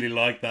really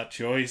like that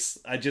choice.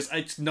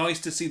 It's nice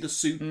to see the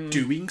suit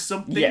doing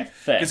something. Yeah,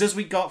 fair. Because as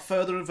we got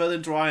further and further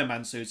into Iron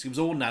Man suits, it was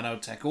all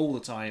nanotech all the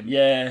time.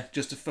 Yeah.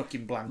 Just a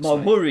fucking blank My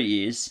slate.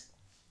 worry is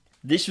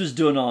this was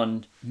done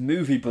on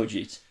movie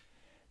budget.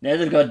 Now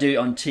they've got to do it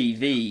on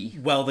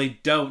TV. Well, they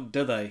don't,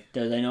 do they?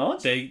 Do they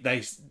not?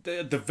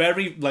 The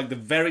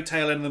very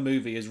tail end of the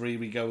movie as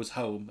Riri goes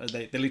home, and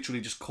they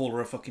literally just call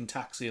her a fucking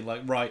taxi and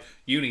like, right,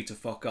 you need to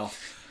fuck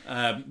off.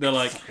 They're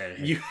like,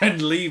 you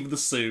can leave the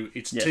suit.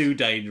 It's too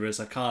dangerous.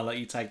 I can't let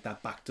you take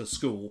that back to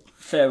school.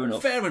 Fair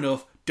enough. Fair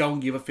enough. Don't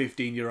give a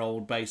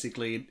 15-year-old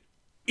basically an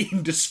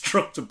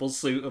indestructible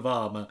suit of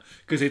armour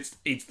because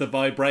it's the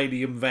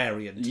vibranium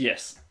variant.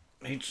 Yes.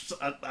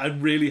 I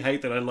really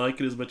hate that I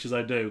like it as much as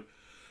I do.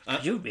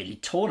 You're really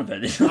torn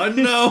about this. I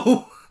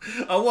know.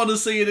 I want to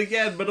see it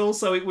again, but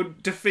also it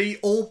would defeat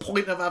all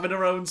point of having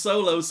her own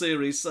solo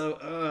series.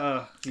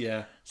 So,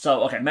 yeah.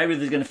 So, okay, maybe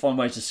they're going to find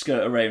ways to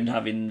skirt around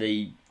having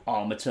the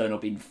armour turn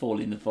up in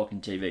full in the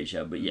fucking TV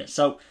show. But yeah,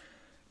 so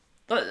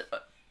the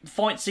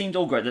fight seemed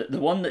all great. The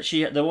one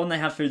they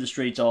have through the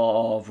streets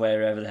of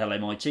wherever the hell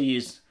MIT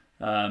is.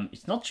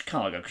 It's not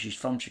Chicago because she's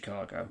from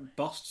Chicago.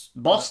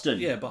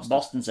 Boston. Yeah, Boston.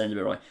 Boston sounds a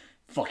bit right.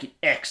 Fucking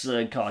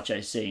excellent car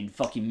chase scene.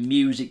 Fucking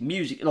music.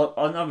 Like,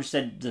 I know we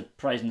said the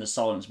praise and the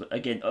silence, but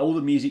again, all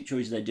the music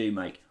choices they do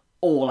make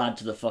all add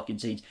to the fucking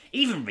scenes.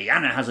 Even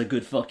Rihanna has a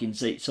good fucking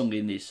song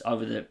in this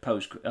over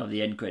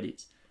the end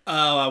credits.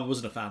 Oh, I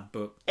wasn't a fan,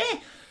 but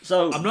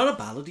So I'm not a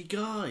ballady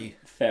guy.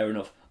 Fair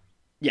enough.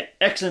 Yeah,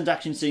 excellent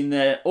action scene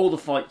there. All the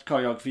fight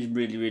choreography is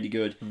really, really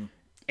good.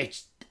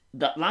 It's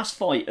that last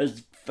fight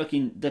as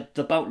fucking the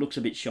boat looks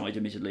a bit shite,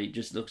 admittedly. It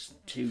just looks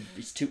too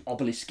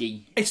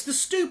obelisk-y. It's the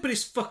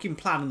stupidest fucking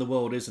plan in the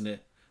world, isn't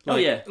it? Oh,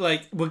 yeah.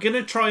 Like, we're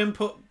gonna try and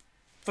put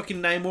fucking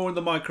Namor in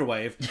the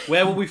microwave.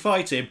 Where will we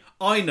fight him?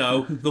 I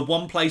know, the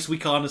one place we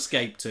can't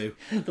escape to.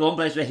 The one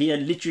place where he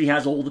literally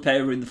has all the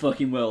power in the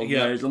fucking world.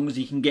 Yeah. Where as long as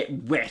he can get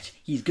wet,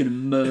 he's gonna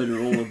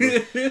murder all of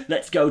them.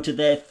 Let's go to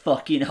their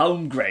fucking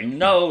home ground.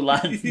 No,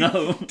 lads,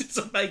 no. It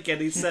doesn't make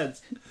any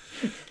sense.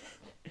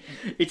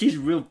 It is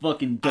real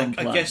fucking dumb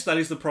plan. I guess that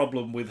is the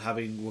problem with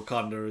having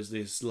Wakanda as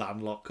this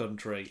landlocked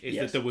country, is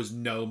Yes. that there was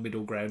no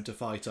middle ground to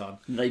fight on.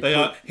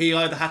 They he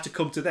either had to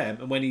come to them,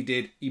 and when he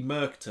did, he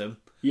murked them,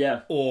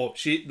 Yeah. or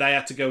they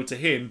had to go to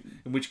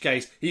him, in which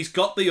case he's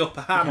got the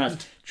upper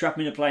hand. Trap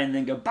him in a plane and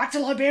then go, back to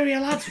Liberia,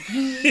 lads!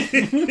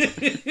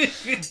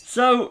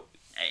 So,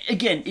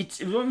 again, it's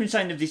what we've been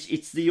saying of this,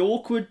 it's the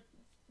awkward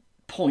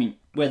point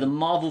where the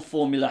Marvel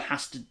formula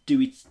has to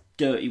do its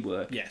dirty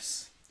work.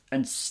 Yes.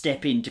 And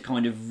step in to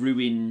kind of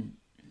ruin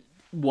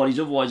what is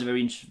otherwise a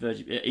very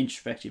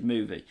introspective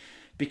movie.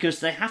 Because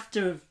they have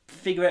to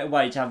figure out a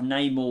way to have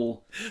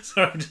Namor...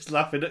 Sorry, I'm just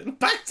laughing at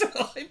back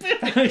to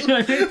Liberia.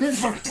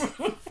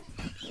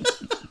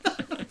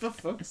 For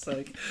fuck's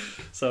sake.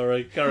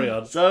 Sorry, carry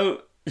on.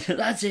 So,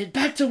 that's it,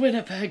 back to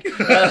Winnipeg.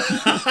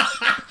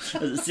 As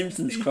a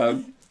Simpsons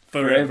quote.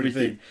 For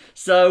everything.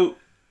 So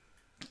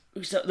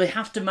they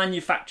have to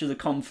manufacture the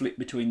conflict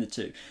between the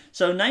two.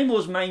 So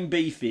Namor's main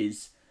beef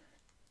is,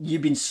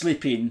 you've been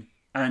slipping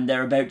and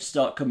they're about to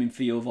start coming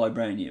for your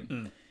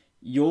vibranium.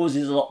 Yours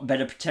is a lot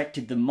better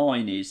protected than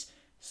mine is,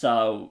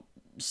 so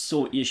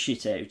sort your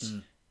shit out.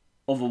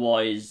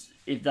 Otherwise,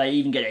 if they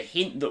even get a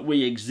hint that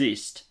we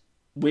exist,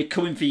 we're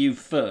coming for you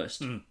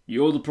first.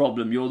 You're the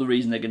problem. You're the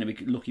reason they're going to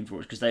be looking for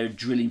us, because they were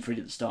drilling for it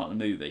at the start of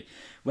the movie,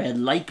 where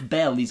Lake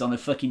Bell is on a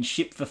fucking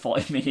ship for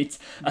 5 minutes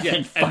and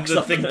then fucks and the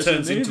up thing the rest of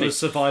turns the into movie. a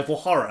survival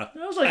horror.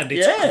 I was like, and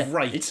it's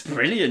great. It's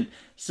brilliant.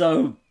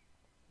 So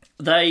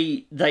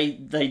they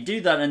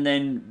do that, and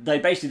then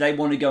they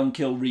want to go and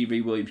kill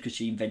Riri Williams because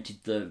she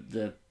invented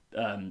the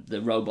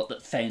robot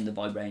that found the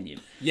vibranium.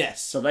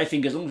 Yes. So they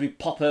think as long as we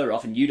pop her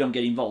off and you don't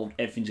get involved,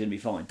 everything's going to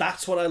be fine.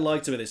 That's what I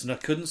liked about this, and I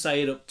couldn't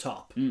say it up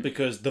top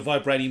because the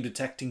vibranium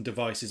detecting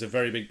device is a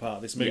very big part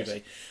of this movie.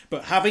 Yes.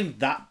 But having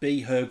that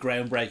be her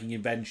groundbreaking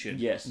invention,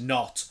 Yes.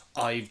 not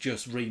I've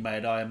just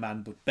remade Iron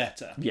Man but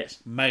better, Yes.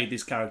 made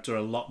this character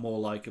a lot more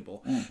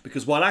likeable.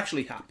 Because what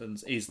actually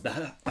happens is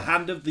the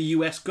hand of the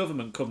US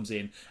government comes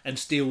in and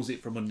steals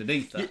it from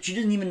underneath her. She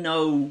didn't even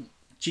know.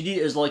 She did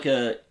it as like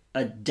a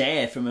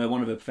dare from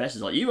one of her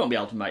professors, like, you won't be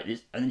able to make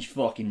this, and then she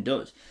fucking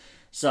does.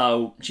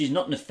 So she's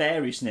not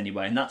nefarious in any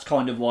way, and that's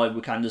kind of why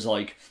Wakanda's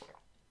like,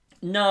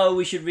 no,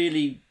 we should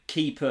really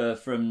keep her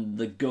from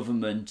the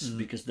government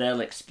because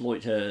they'll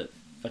exploit her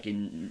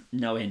fucking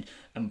no end.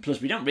 And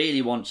plus, we don't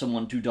really want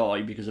someone to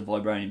die because of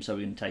vibranium, so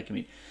we're going to take him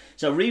in.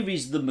 So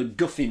Riri's the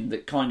MacGuffin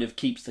that kind of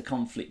keeps the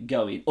conflict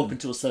going up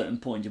until a certain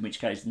point, in which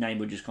case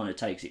Namor just kind of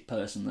takes it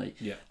personally.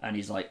 Yeah. And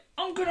he's like,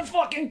 I'm going to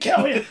fucking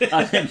kill you!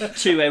 And then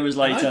 2 hours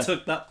later... I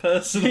took that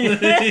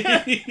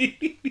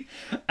personally.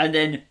 And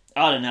then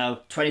I don't know,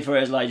 24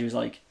 hours later, he was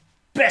like,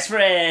 best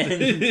friend,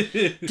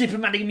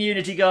 diplomatic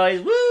immunity,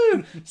 guys,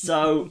 woo!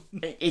 So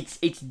it's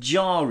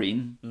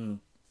jarring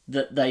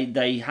that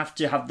they have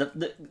to have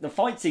the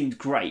fight seemed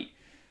great.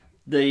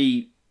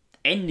 The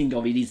ending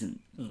of it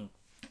isn't.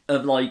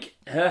 Of like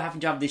her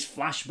having to have this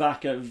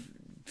flashback of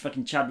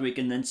fucking Chadwick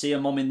and then see her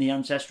mom in the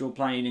ancestral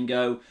plane and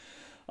go,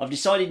 I've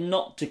decided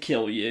not to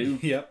kill you.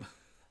 Yep.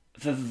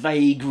 For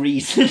vague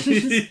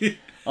reasons.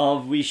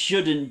 Of we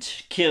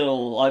shouldn't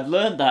kill. I've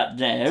learned that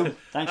now.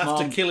 Thanks,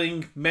 After Mom.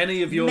 killing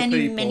many of your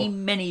people.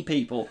 Many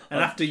people. And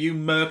after you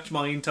murked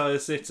my entire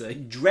city.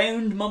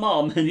 Drowned my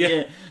mom and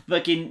Yeah.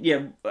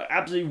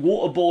 absolutely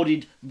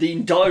waterboarded the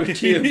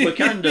entirety of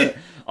Wakanda.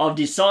 I've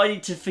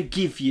decided to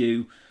forgive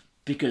you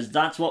because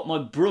that's what my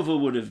brother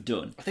would have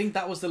done. I think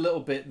that was the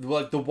little bit,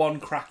 like the one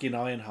crack in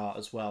Ironheart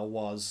as well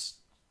was...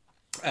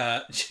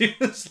 she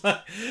was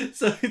like,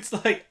 so it's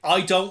like, I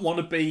don't want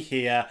to be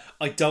here,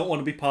 I don't want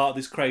to be part of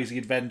this crazy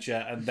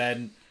adventure, and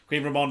then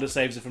Queen Ramonda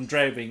saves her from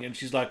drowning, and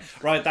she's like,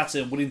 right, that's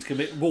it, I'm willing to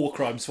commit war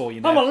crimes for you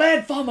now. I'm a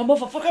land farmer,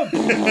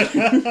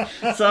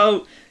 motherfucker.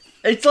 So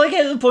it's like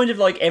at the point of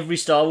like every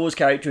Star Wars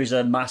character is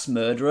a mass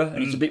murderer,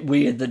 and it's a bit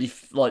weird that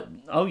if like,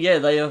 oh yeah,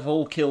 they have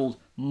all killed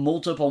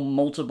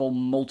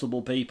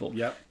multiple people.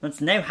 Yep.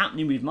 That's now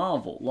happening with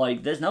Marvel.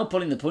 Like, there's no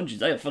pulling the punches.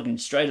 They are fucking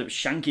straight up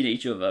shanking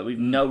each other with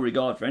no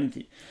regard for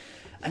anything.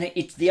 And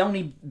it's the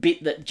only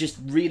bit that just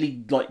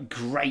really like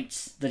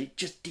grates that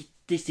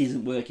this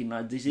isn't working,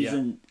 lad. This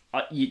isn't.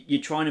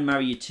 You're trying to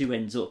marry your two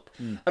ends up.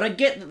 And I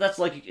get that that's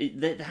like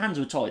the hands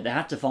were tied. They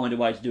had to find a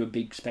way to do a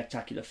big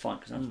spectacular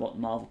fight because that's what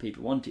Marvel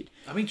people wanted.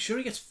 I mean,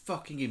 Shuri gets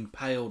fucking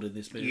impaled in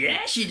this movie.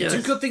 Yeah, she does.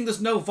 It's a good thing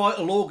there's no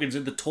vital organs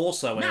in the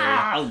torso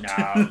area.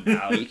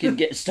 No. You can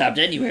get stabbed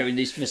anywhere in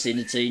this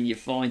vicinity and you're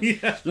fine.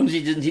 As long as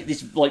it doesn't hit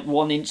this like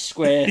 1 inch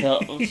square.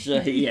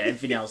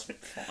 Everything else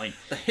fine.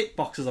 The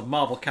hitboxes of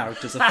Marvel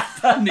characters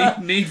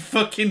need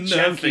fucking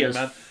Junky nerfing, as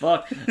man.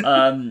 fuck.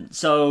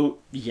 So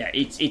yeah,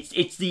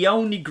 it's the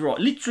only gripe,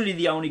 literally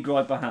the only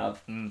gripe I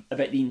have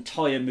about the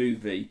entire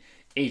movie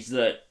is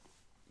that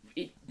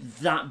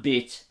that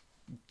bit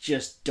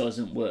just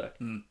doesn't work.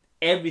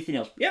 Everything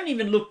else, we haven't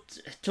even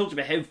talked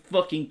about how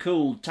fucking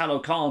cool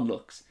Talo Khan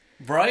looks.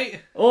 Right?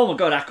 Oh my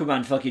god,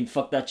 Aquaman fucking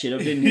fucked that shit up,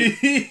 didn't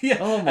he? Yeah.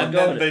 Oh my and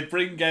god. then they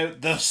bring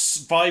out the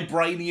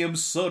vibranium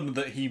sun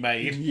that he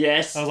made.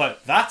 Yes. I was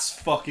like, that's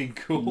fucking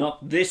cool. Knock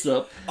this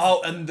up.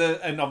 Oh, and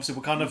obviously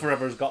Wakanda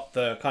Forever has got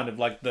the kind of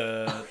like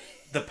the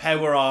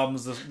power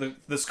arms,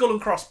 the skull and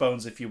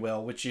crossbones, if you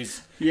will, which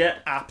is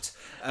apt.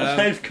 And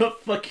they've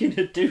got fucking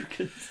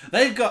Hadoukens.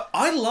 They've got.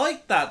 I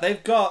like that.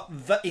 They've got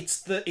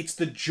it's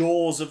the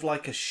jaws of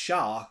like a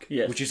shark,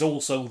 which is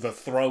also the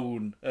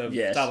throne of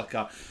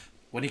Dalekar.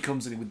 When he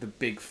comes in with the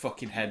big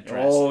fucking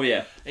headdress. Oh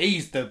yeah,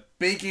 he's the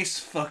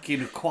biggest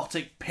fucking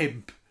aquatic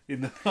pimp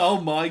in the.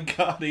 Oh my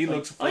god, he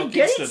looks fucking I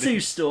get it, stunning. Sue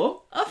Storm.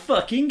 I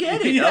fucking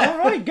get it. Yeah. All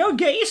right, go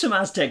get you some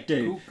Aztec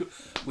dude.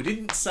 We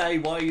didn't say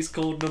why he's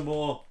called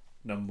Namor.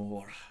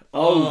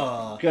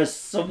 Oh, because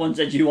someone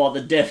said you are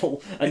the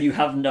devil and you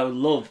have no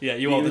love. Yeah,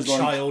 you are the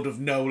child of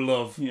no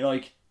love. You're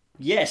like,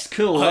 yes,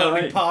 cool. I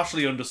only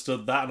partially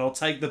understood that, and I'll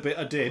take the bit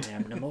I did. I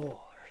am Namor.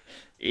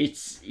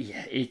 He's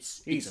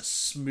a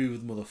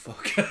smooth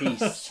motherfucker.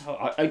 He's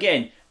so,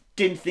 again,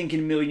 didn't think in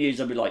a million years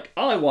I'd be like,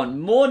 I want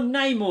more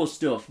Namor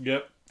stuff.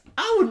 Yep.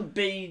 I wouldn't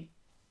be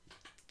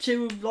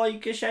too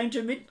like ashamed to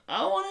admit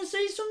I want to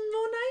see some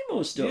more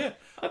Namor stuff. Yeah.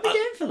 I'd be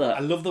down for that. I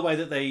love the way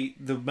that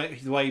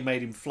the way he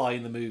made him fly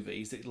in the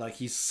movies. That like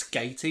he's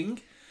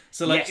skating.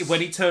 So like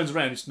when he turns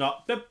around, it's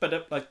not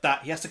like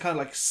that. He has to kind of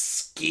like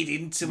skid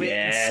into it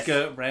and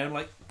skirt around.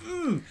 Like,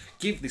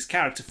 give this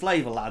character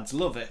flavour, lads.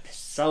 Love it.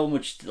 So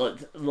much like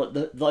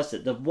I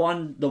said, the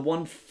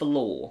one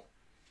flaw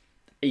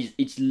is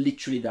it's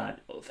literally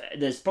that.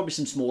 There's probably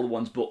some smaller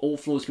ones, but all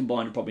flaws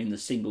combined are probably in the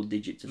single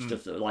digits of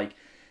stuff that like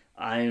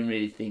I don't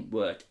really think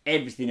worked.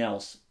 Everything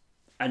else.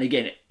 And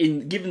again,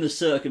 given the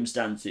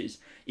circumstances,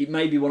 it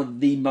may be one of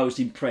the most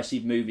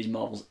impressive movies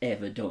Marvel's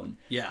ever done.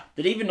 Yeah.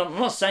 That even, I'm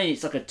not saying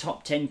it's like a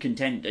top 10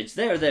 contender. It's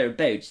there or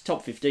thereabouts,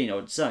 top 15 I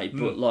would say.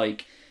 But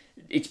like,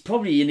 it's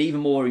probably an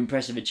even more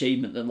impressive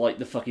achievement than like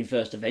the fucking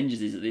first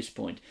Avengers is at this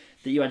point.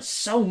 That you had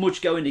so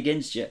much going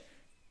against you,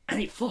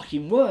 and it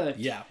fucking worked.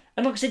 Yeah.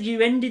 And like I said,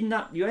 you end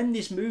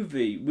this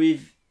movie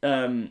with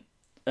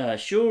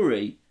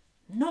Shuri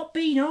not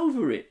being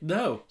over it.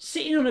 No.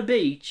 Sitting on a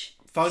beach.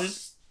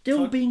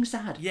 Still being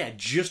sad. Yeah,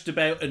 just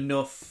about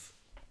enough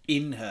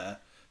in her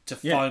to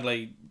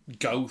finally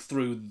go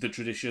through the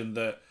tradition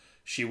that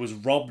she was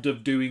robbed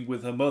of doing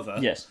with her mother.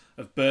 Yes.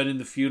 Of burning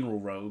the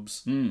funeral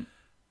robes. And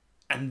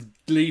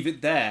leave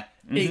it there.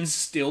 It's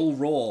still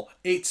raw.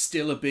 It's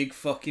still a big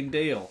fucking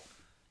deal.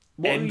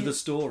 End the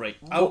story.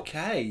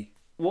 Okay.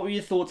 What were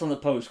your thoughts on the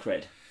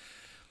post-cred?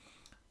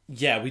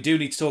 Yeah, we do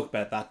need to talk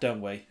about that,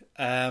 don't we?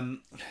 I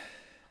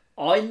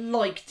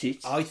liked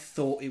it. I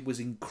thought it was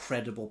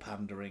incredible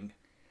pandering.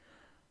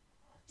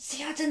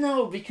 See, I don't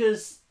know,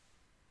 because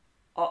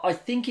I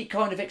think it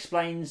kind of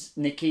explains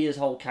Nakia's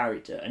whole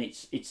character, and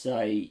it's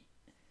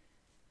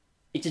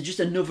it's just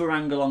another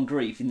angle on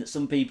grief in that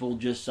some people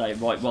just say,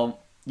 right, well,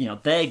 you know,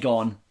 they're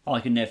gone. I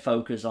can now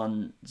focus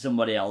on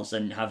somebody else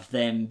and have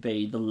them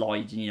be the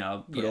light. And, you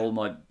know, put all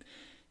my,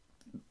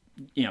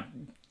 you know,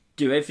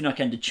 do everything I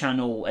can to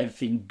channel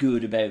everything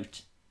good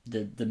about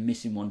the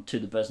missing one to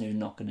the person who's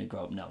not going to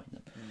grow up knowing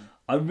them.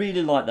 I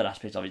really like that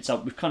aspect of it. So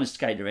we've kind of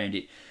skated around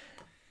it.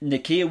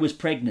 Nakia was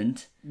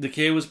pregnant.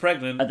 Nakia was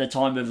pregnant at the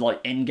time of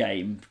like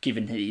Endgame,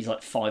 given he's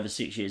like 5 or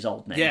 6 years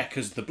old now. Yeah,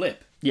 because the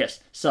blip. Yes.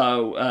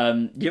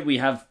 So we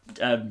have.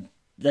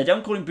 They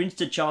don't call him Prince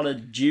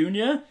T'Challa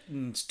Jr.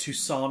 It's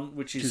Toussaint,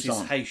 which is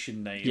his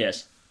Haitian name.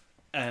 Yes.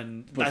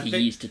 But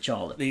he is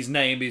T'Challa. His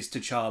name is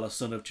T'Challa,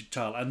 son of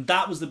T'Challa. And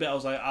that was the bit I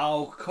was like,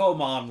 oh,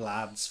 come on,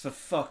 lads, for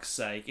fuck's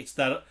sake. It's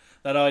that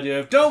idea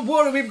of, don't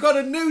worry, we've got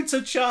a new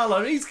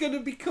T'Challa, he's going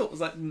to be cool. I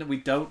was like, no, we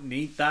don't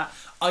need that.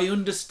 I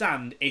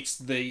understand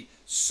it's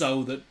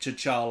so that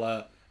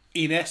T'Challa,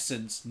 in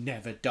essence,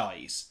 never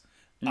dies.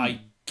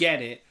 I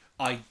get it.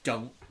 I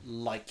don't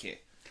like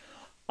it.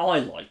 I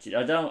liked it.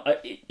 I don't.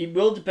 It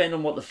will depend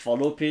on what the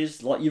follow-up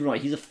is. Like, you're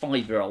right, he's a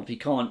 5-year-old. He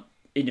can't,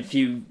 in a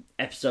few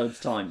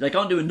episodes' time, they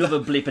can't do another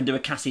blip and do a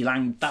Cassie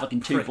Lang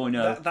fucking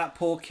 2.0. That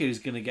poor kid is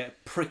going to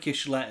get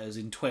prickish letters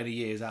in 20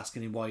 years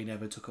asking him why he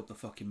never took up the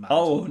fucking mantle.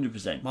 Oh,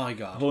 100%. My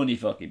God. Honey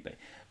fucking be.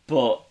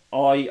 But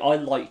I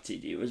liked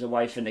it. It was a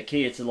way for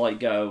Nakia to like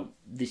go,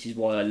 this is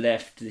why I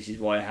left, this is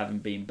why I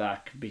haven't been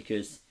back,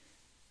 because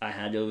I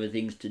had other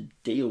things to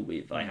deal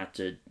with. I had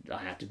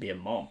to be a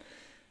mom.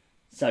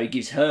 So it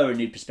gives her a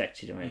new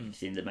perspective on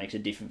everything that makes her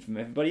different from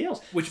everybody else.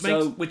 Which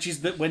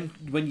is that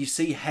when you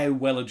see how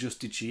well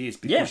adjusted she is,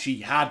 because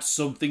she had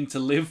something to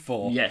live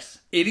for. Yes,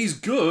 it is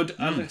good.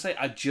 And like I say,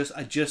 I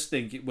just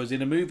think it was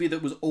in a movie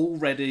that was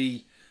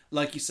already,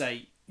 like you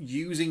say,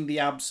 using the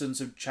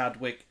absence of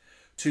Chadwick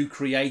to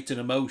create an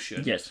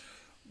emotion. Yes,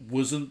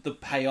 wasn't the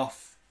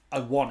payoff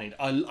I wanted.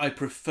 I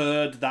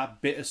preferred that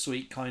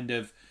bittersweet kind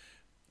of,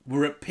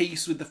 we're at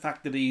peace with the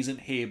fact that he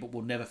isn't here, but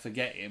we'll never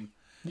forget him.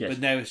 Yes. But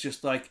now it's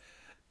just like,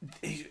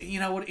 you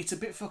know what, it's a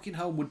bit fucking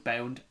homeward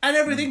bound. And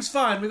everything's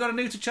fine. We've got a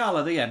new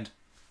T'Challa, the end.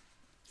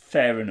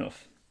 Fair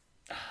enough.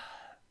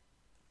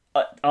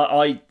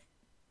 I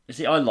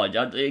see, I like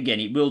it.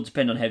 Again, it will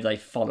depend on how they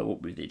follow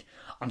up with it.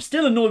 I'm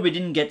still annoyed we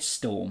didn't get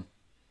Storm.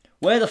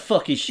 Where the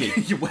fuck is she?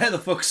 Where the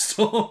fuck's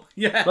Storm?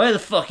 Yeah. Where the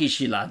fuck is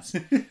she, lads?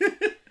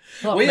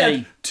 We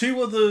had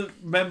 2 other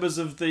members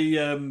of the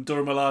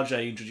Dora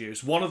Milaje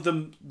introduced. One of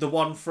them, the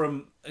one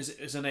from,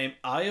 is her name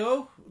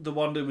Io? The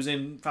one that was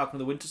in Falcon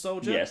and the Winter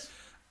Soldier? Yes.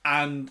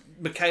 And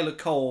Michaela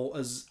Cole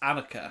as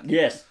Annika.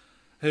 Yes.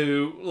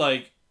 Who,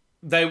 like,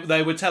 they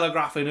were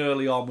telegraphing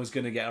early on was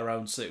going to get her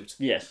own suit.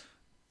 Yes.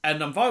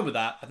 And I'm fine with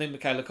that. I think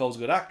Michaela Cole's a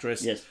good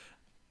actress. Yes.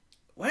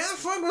 Where the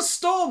fuck was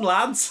Storm,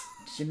 lads?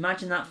 Just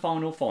imagine that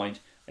final fight,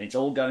 and it's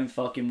all going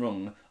fucking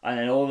wrong, and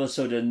then all of a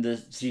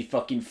sudden she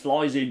fucking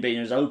flies in being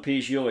as OP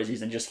as yours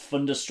is and just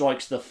thunder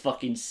strikes the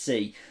fucking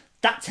sea.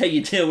 That's how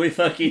you deal with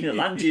fucking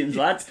Atlanteans,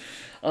 lads.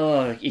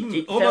 Oh,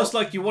 it almost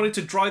felt like you wanted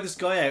to dry this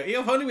guy out.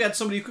 If only we had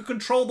somebody who could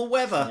control the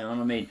weather. You know what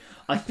I mean?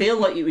 I feel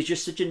like it was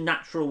just such a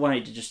natural way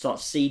to just start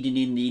seeding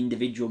in the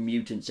individual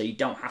mutants so you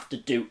don't have to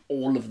do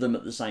all of them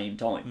at the same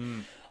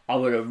time. I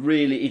would have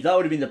really, if that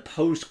would have been the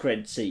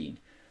post-cred scene,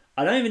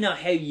 I don't even know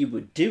how you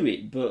would do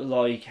it, but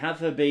like have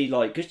her be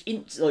like,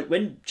 because like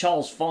when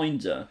Charles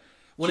finds her,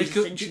 she's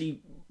essentially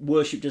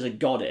worshipped as a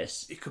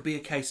goddess. It could be a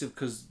case of,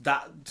 because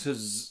that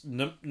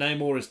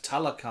Namor is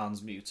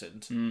Talakan's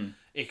mutant.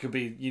 It could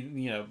be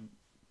you know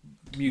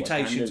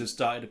mutations have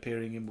started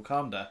appearing in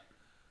Wakanda.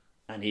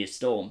 And here's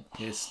Storm.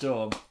 Here's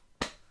Storm.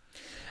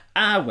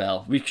 Ah,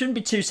 well, we shouldn't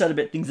be too sad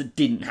about things that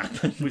didn't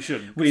happen. We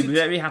shouldn't. We're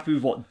very happy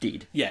with what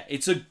did. Yeah,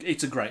 it's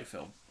a great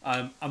film.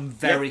 I'm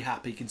very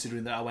happy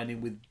considering that I went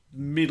in with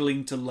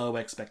middling to low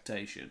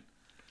expectation.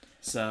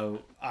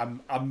 So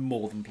I'm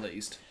more than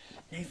pleased.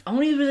 If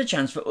only there was a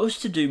chance for us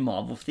to do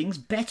Marvel things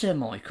better,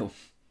 Michael.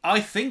 I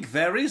think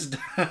there is. Is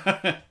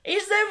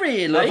there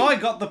really? Have I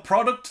got the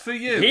product for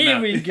you?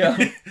 Here we go.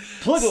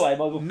 Plug away,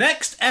 Michael.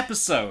 Next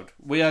episode,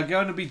 we are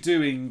going to be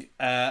doing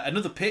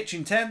another Pitch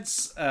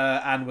Intense,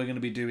 and we're going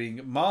to be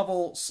doing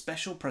Marvel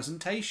special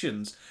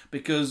presentations,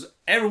 because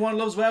everyone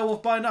loves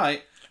Werewolf by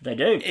Night. They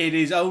do. It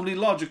is only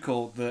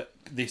logical that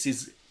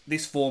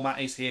this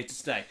format is here to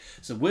stay.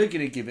 So we're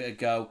going to give it a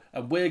go,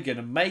 and we're going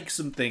to make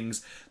some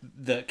things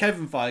that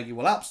Kevin Feige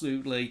will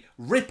absolutely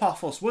rip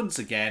off us once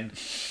again,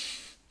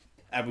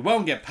 and we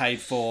won't get paid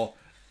for,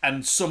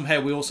 and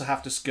somehow we also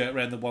have to skirt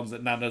around the ones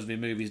that Nando's V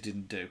Movies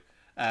didn't do.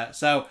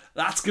 So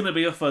that's going to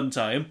be a fun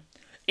time.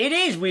 It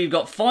is. We've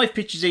got 5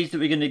 pictures each that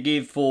we're going to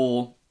give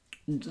for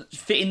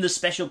fitting the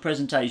special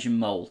presentation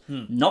mould.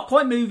 Not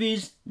quite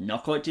movies,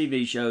 not quite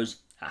TV shows,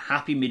 a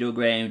happy middle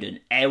ground, an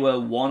hour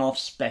one-off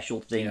special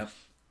thing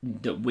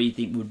that we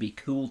think would be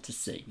cool to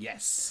see.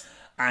 Yes.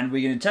 And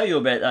we're going to tell you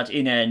about that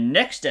in our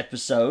next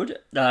episode.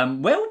 Where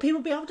will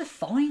people be able to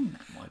find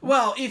that, Michael?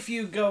 Well, if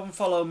you go and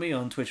follow me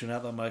on Twitter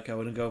and Mike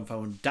Owen, and go and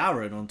follow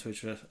Darren on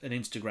Twitter and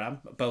Instagram,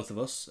 both of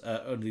us,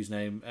 under his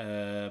name,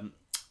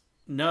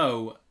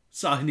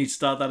 So I need to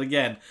start that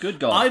again. Good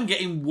God. I'm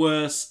getting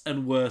worse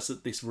and worse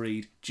at this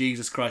read.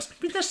 Jesus Christ.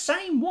 With the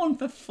same one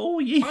for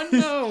 4 years. I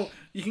know.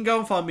 You can go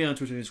and find me on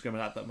Twitter and Instagram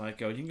at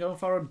 @thatmightgo. You can go and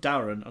follow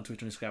Darren on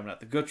Twitter and Instagram at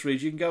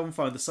 @thegutsread. You can go and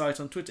find the site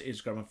on Twitter,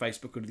 Instagram, and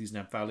Facebook under the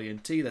username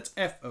FoulENT. That's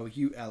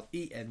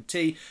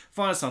FOULENT.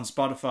 Find us on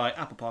Spotify,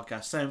 Apple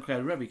Podcasts,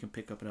 SoundCloud, wherever you can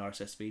pick up an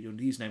RSS feed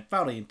under the username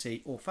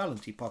FoulENT or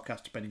FoulENT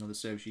Podcast, depending on the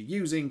service you're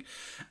using.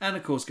 And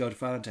of course, go to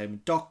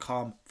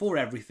foulentertainment.com for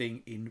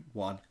everything in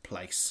one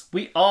place.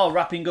 We are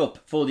ramping up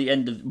for the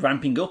end of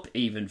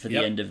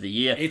the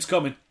year. It's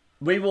coming.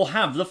 We will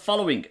have the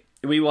following.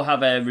 We will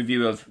have a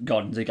review of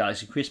Guardians of the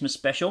Galaxy Christmas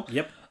special.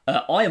 Yep.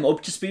 I am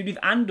up to speed with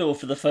Andor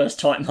for the first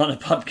time on a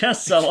podcast,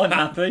 so I'm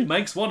happy.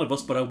 Makes one of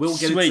us, but I will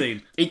get Sweet. it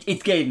seen.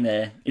 It's getting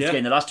there. It's Yeah.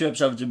 getting. The last 2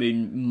 episodes have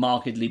been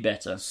markedly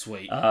better.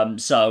 Sweet.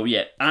 So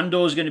yeah,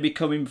 Andor's going to be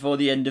coming before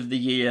the end of the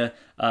year.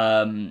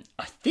 I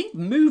think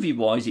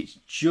movie-wise, it's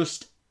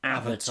just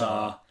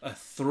Avatar. A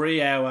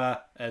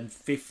 3-hour and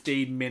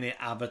 15-minute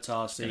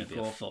Avatar It's going to be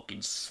a sequel.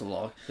 fucking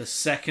slog. The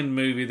second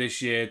movie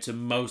this year to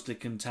mostly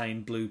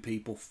contain blue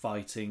people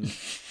fighting.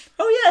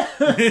 Oh yeah.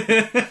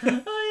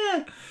 Oh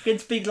yeah.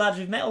 Against big lads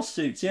with metal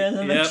suits. Yeah.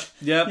 That makes-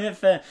 Yep. Yeah,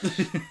 fair.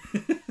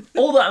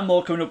 All that and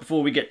more coming up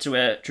before we get to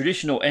a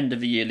traditional end of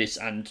the year list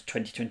and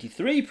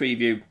 2023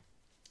 preview.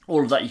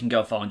 All of that you can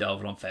go find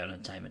over on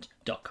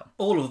fairentertainment.com.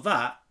 All of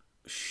that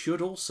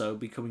should also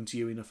be coming to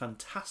you in a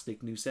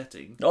fantastic new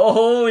setting.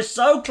 Oh, it's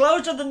so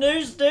close to the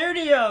new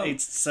studio.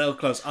 It's so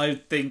close. I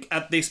think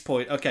at this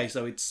point, okay,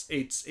 so it's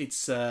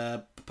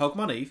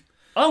Pokemon Eve.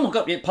 Oh my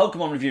god, yeah,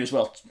 Pokemon review as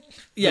well.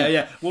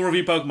 Yeah. We'll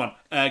review Pokemon.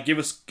 Give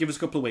us a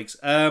couple of weeks.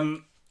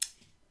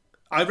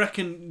 I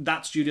reckon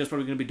that studio's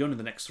probably going to be done in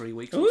the next 3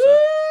 weeks or so.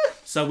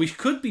 So we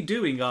could be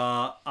doing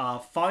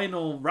our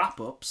final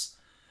wrap-ups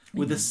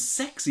with a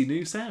sexy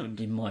new sound.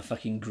 In my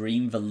fucking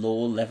green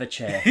velour leather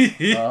chair.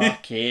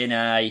 Fucking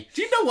A.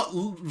 Do you know what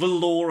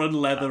velour and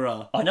leather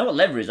are? I know what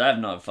leather is, I have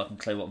no fucking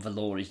clue what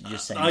velour is. It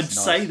just sounds I'd nice.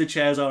 say the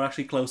chairs are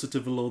actually closer to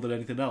velour than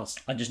anything else.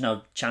 I just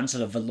know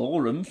Chancellor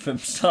Valorum from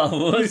Star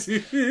Wars.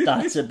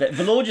 That's a bit...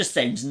 Velour just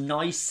sounds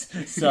nice.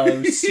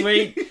 So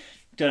sweet.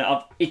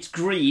 It's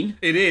green.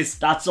 It is.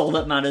 That's all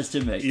that matters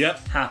to me.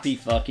 Yep. Happy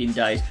fucking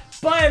days.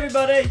 Bye,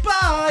 everybody.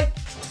 Bye!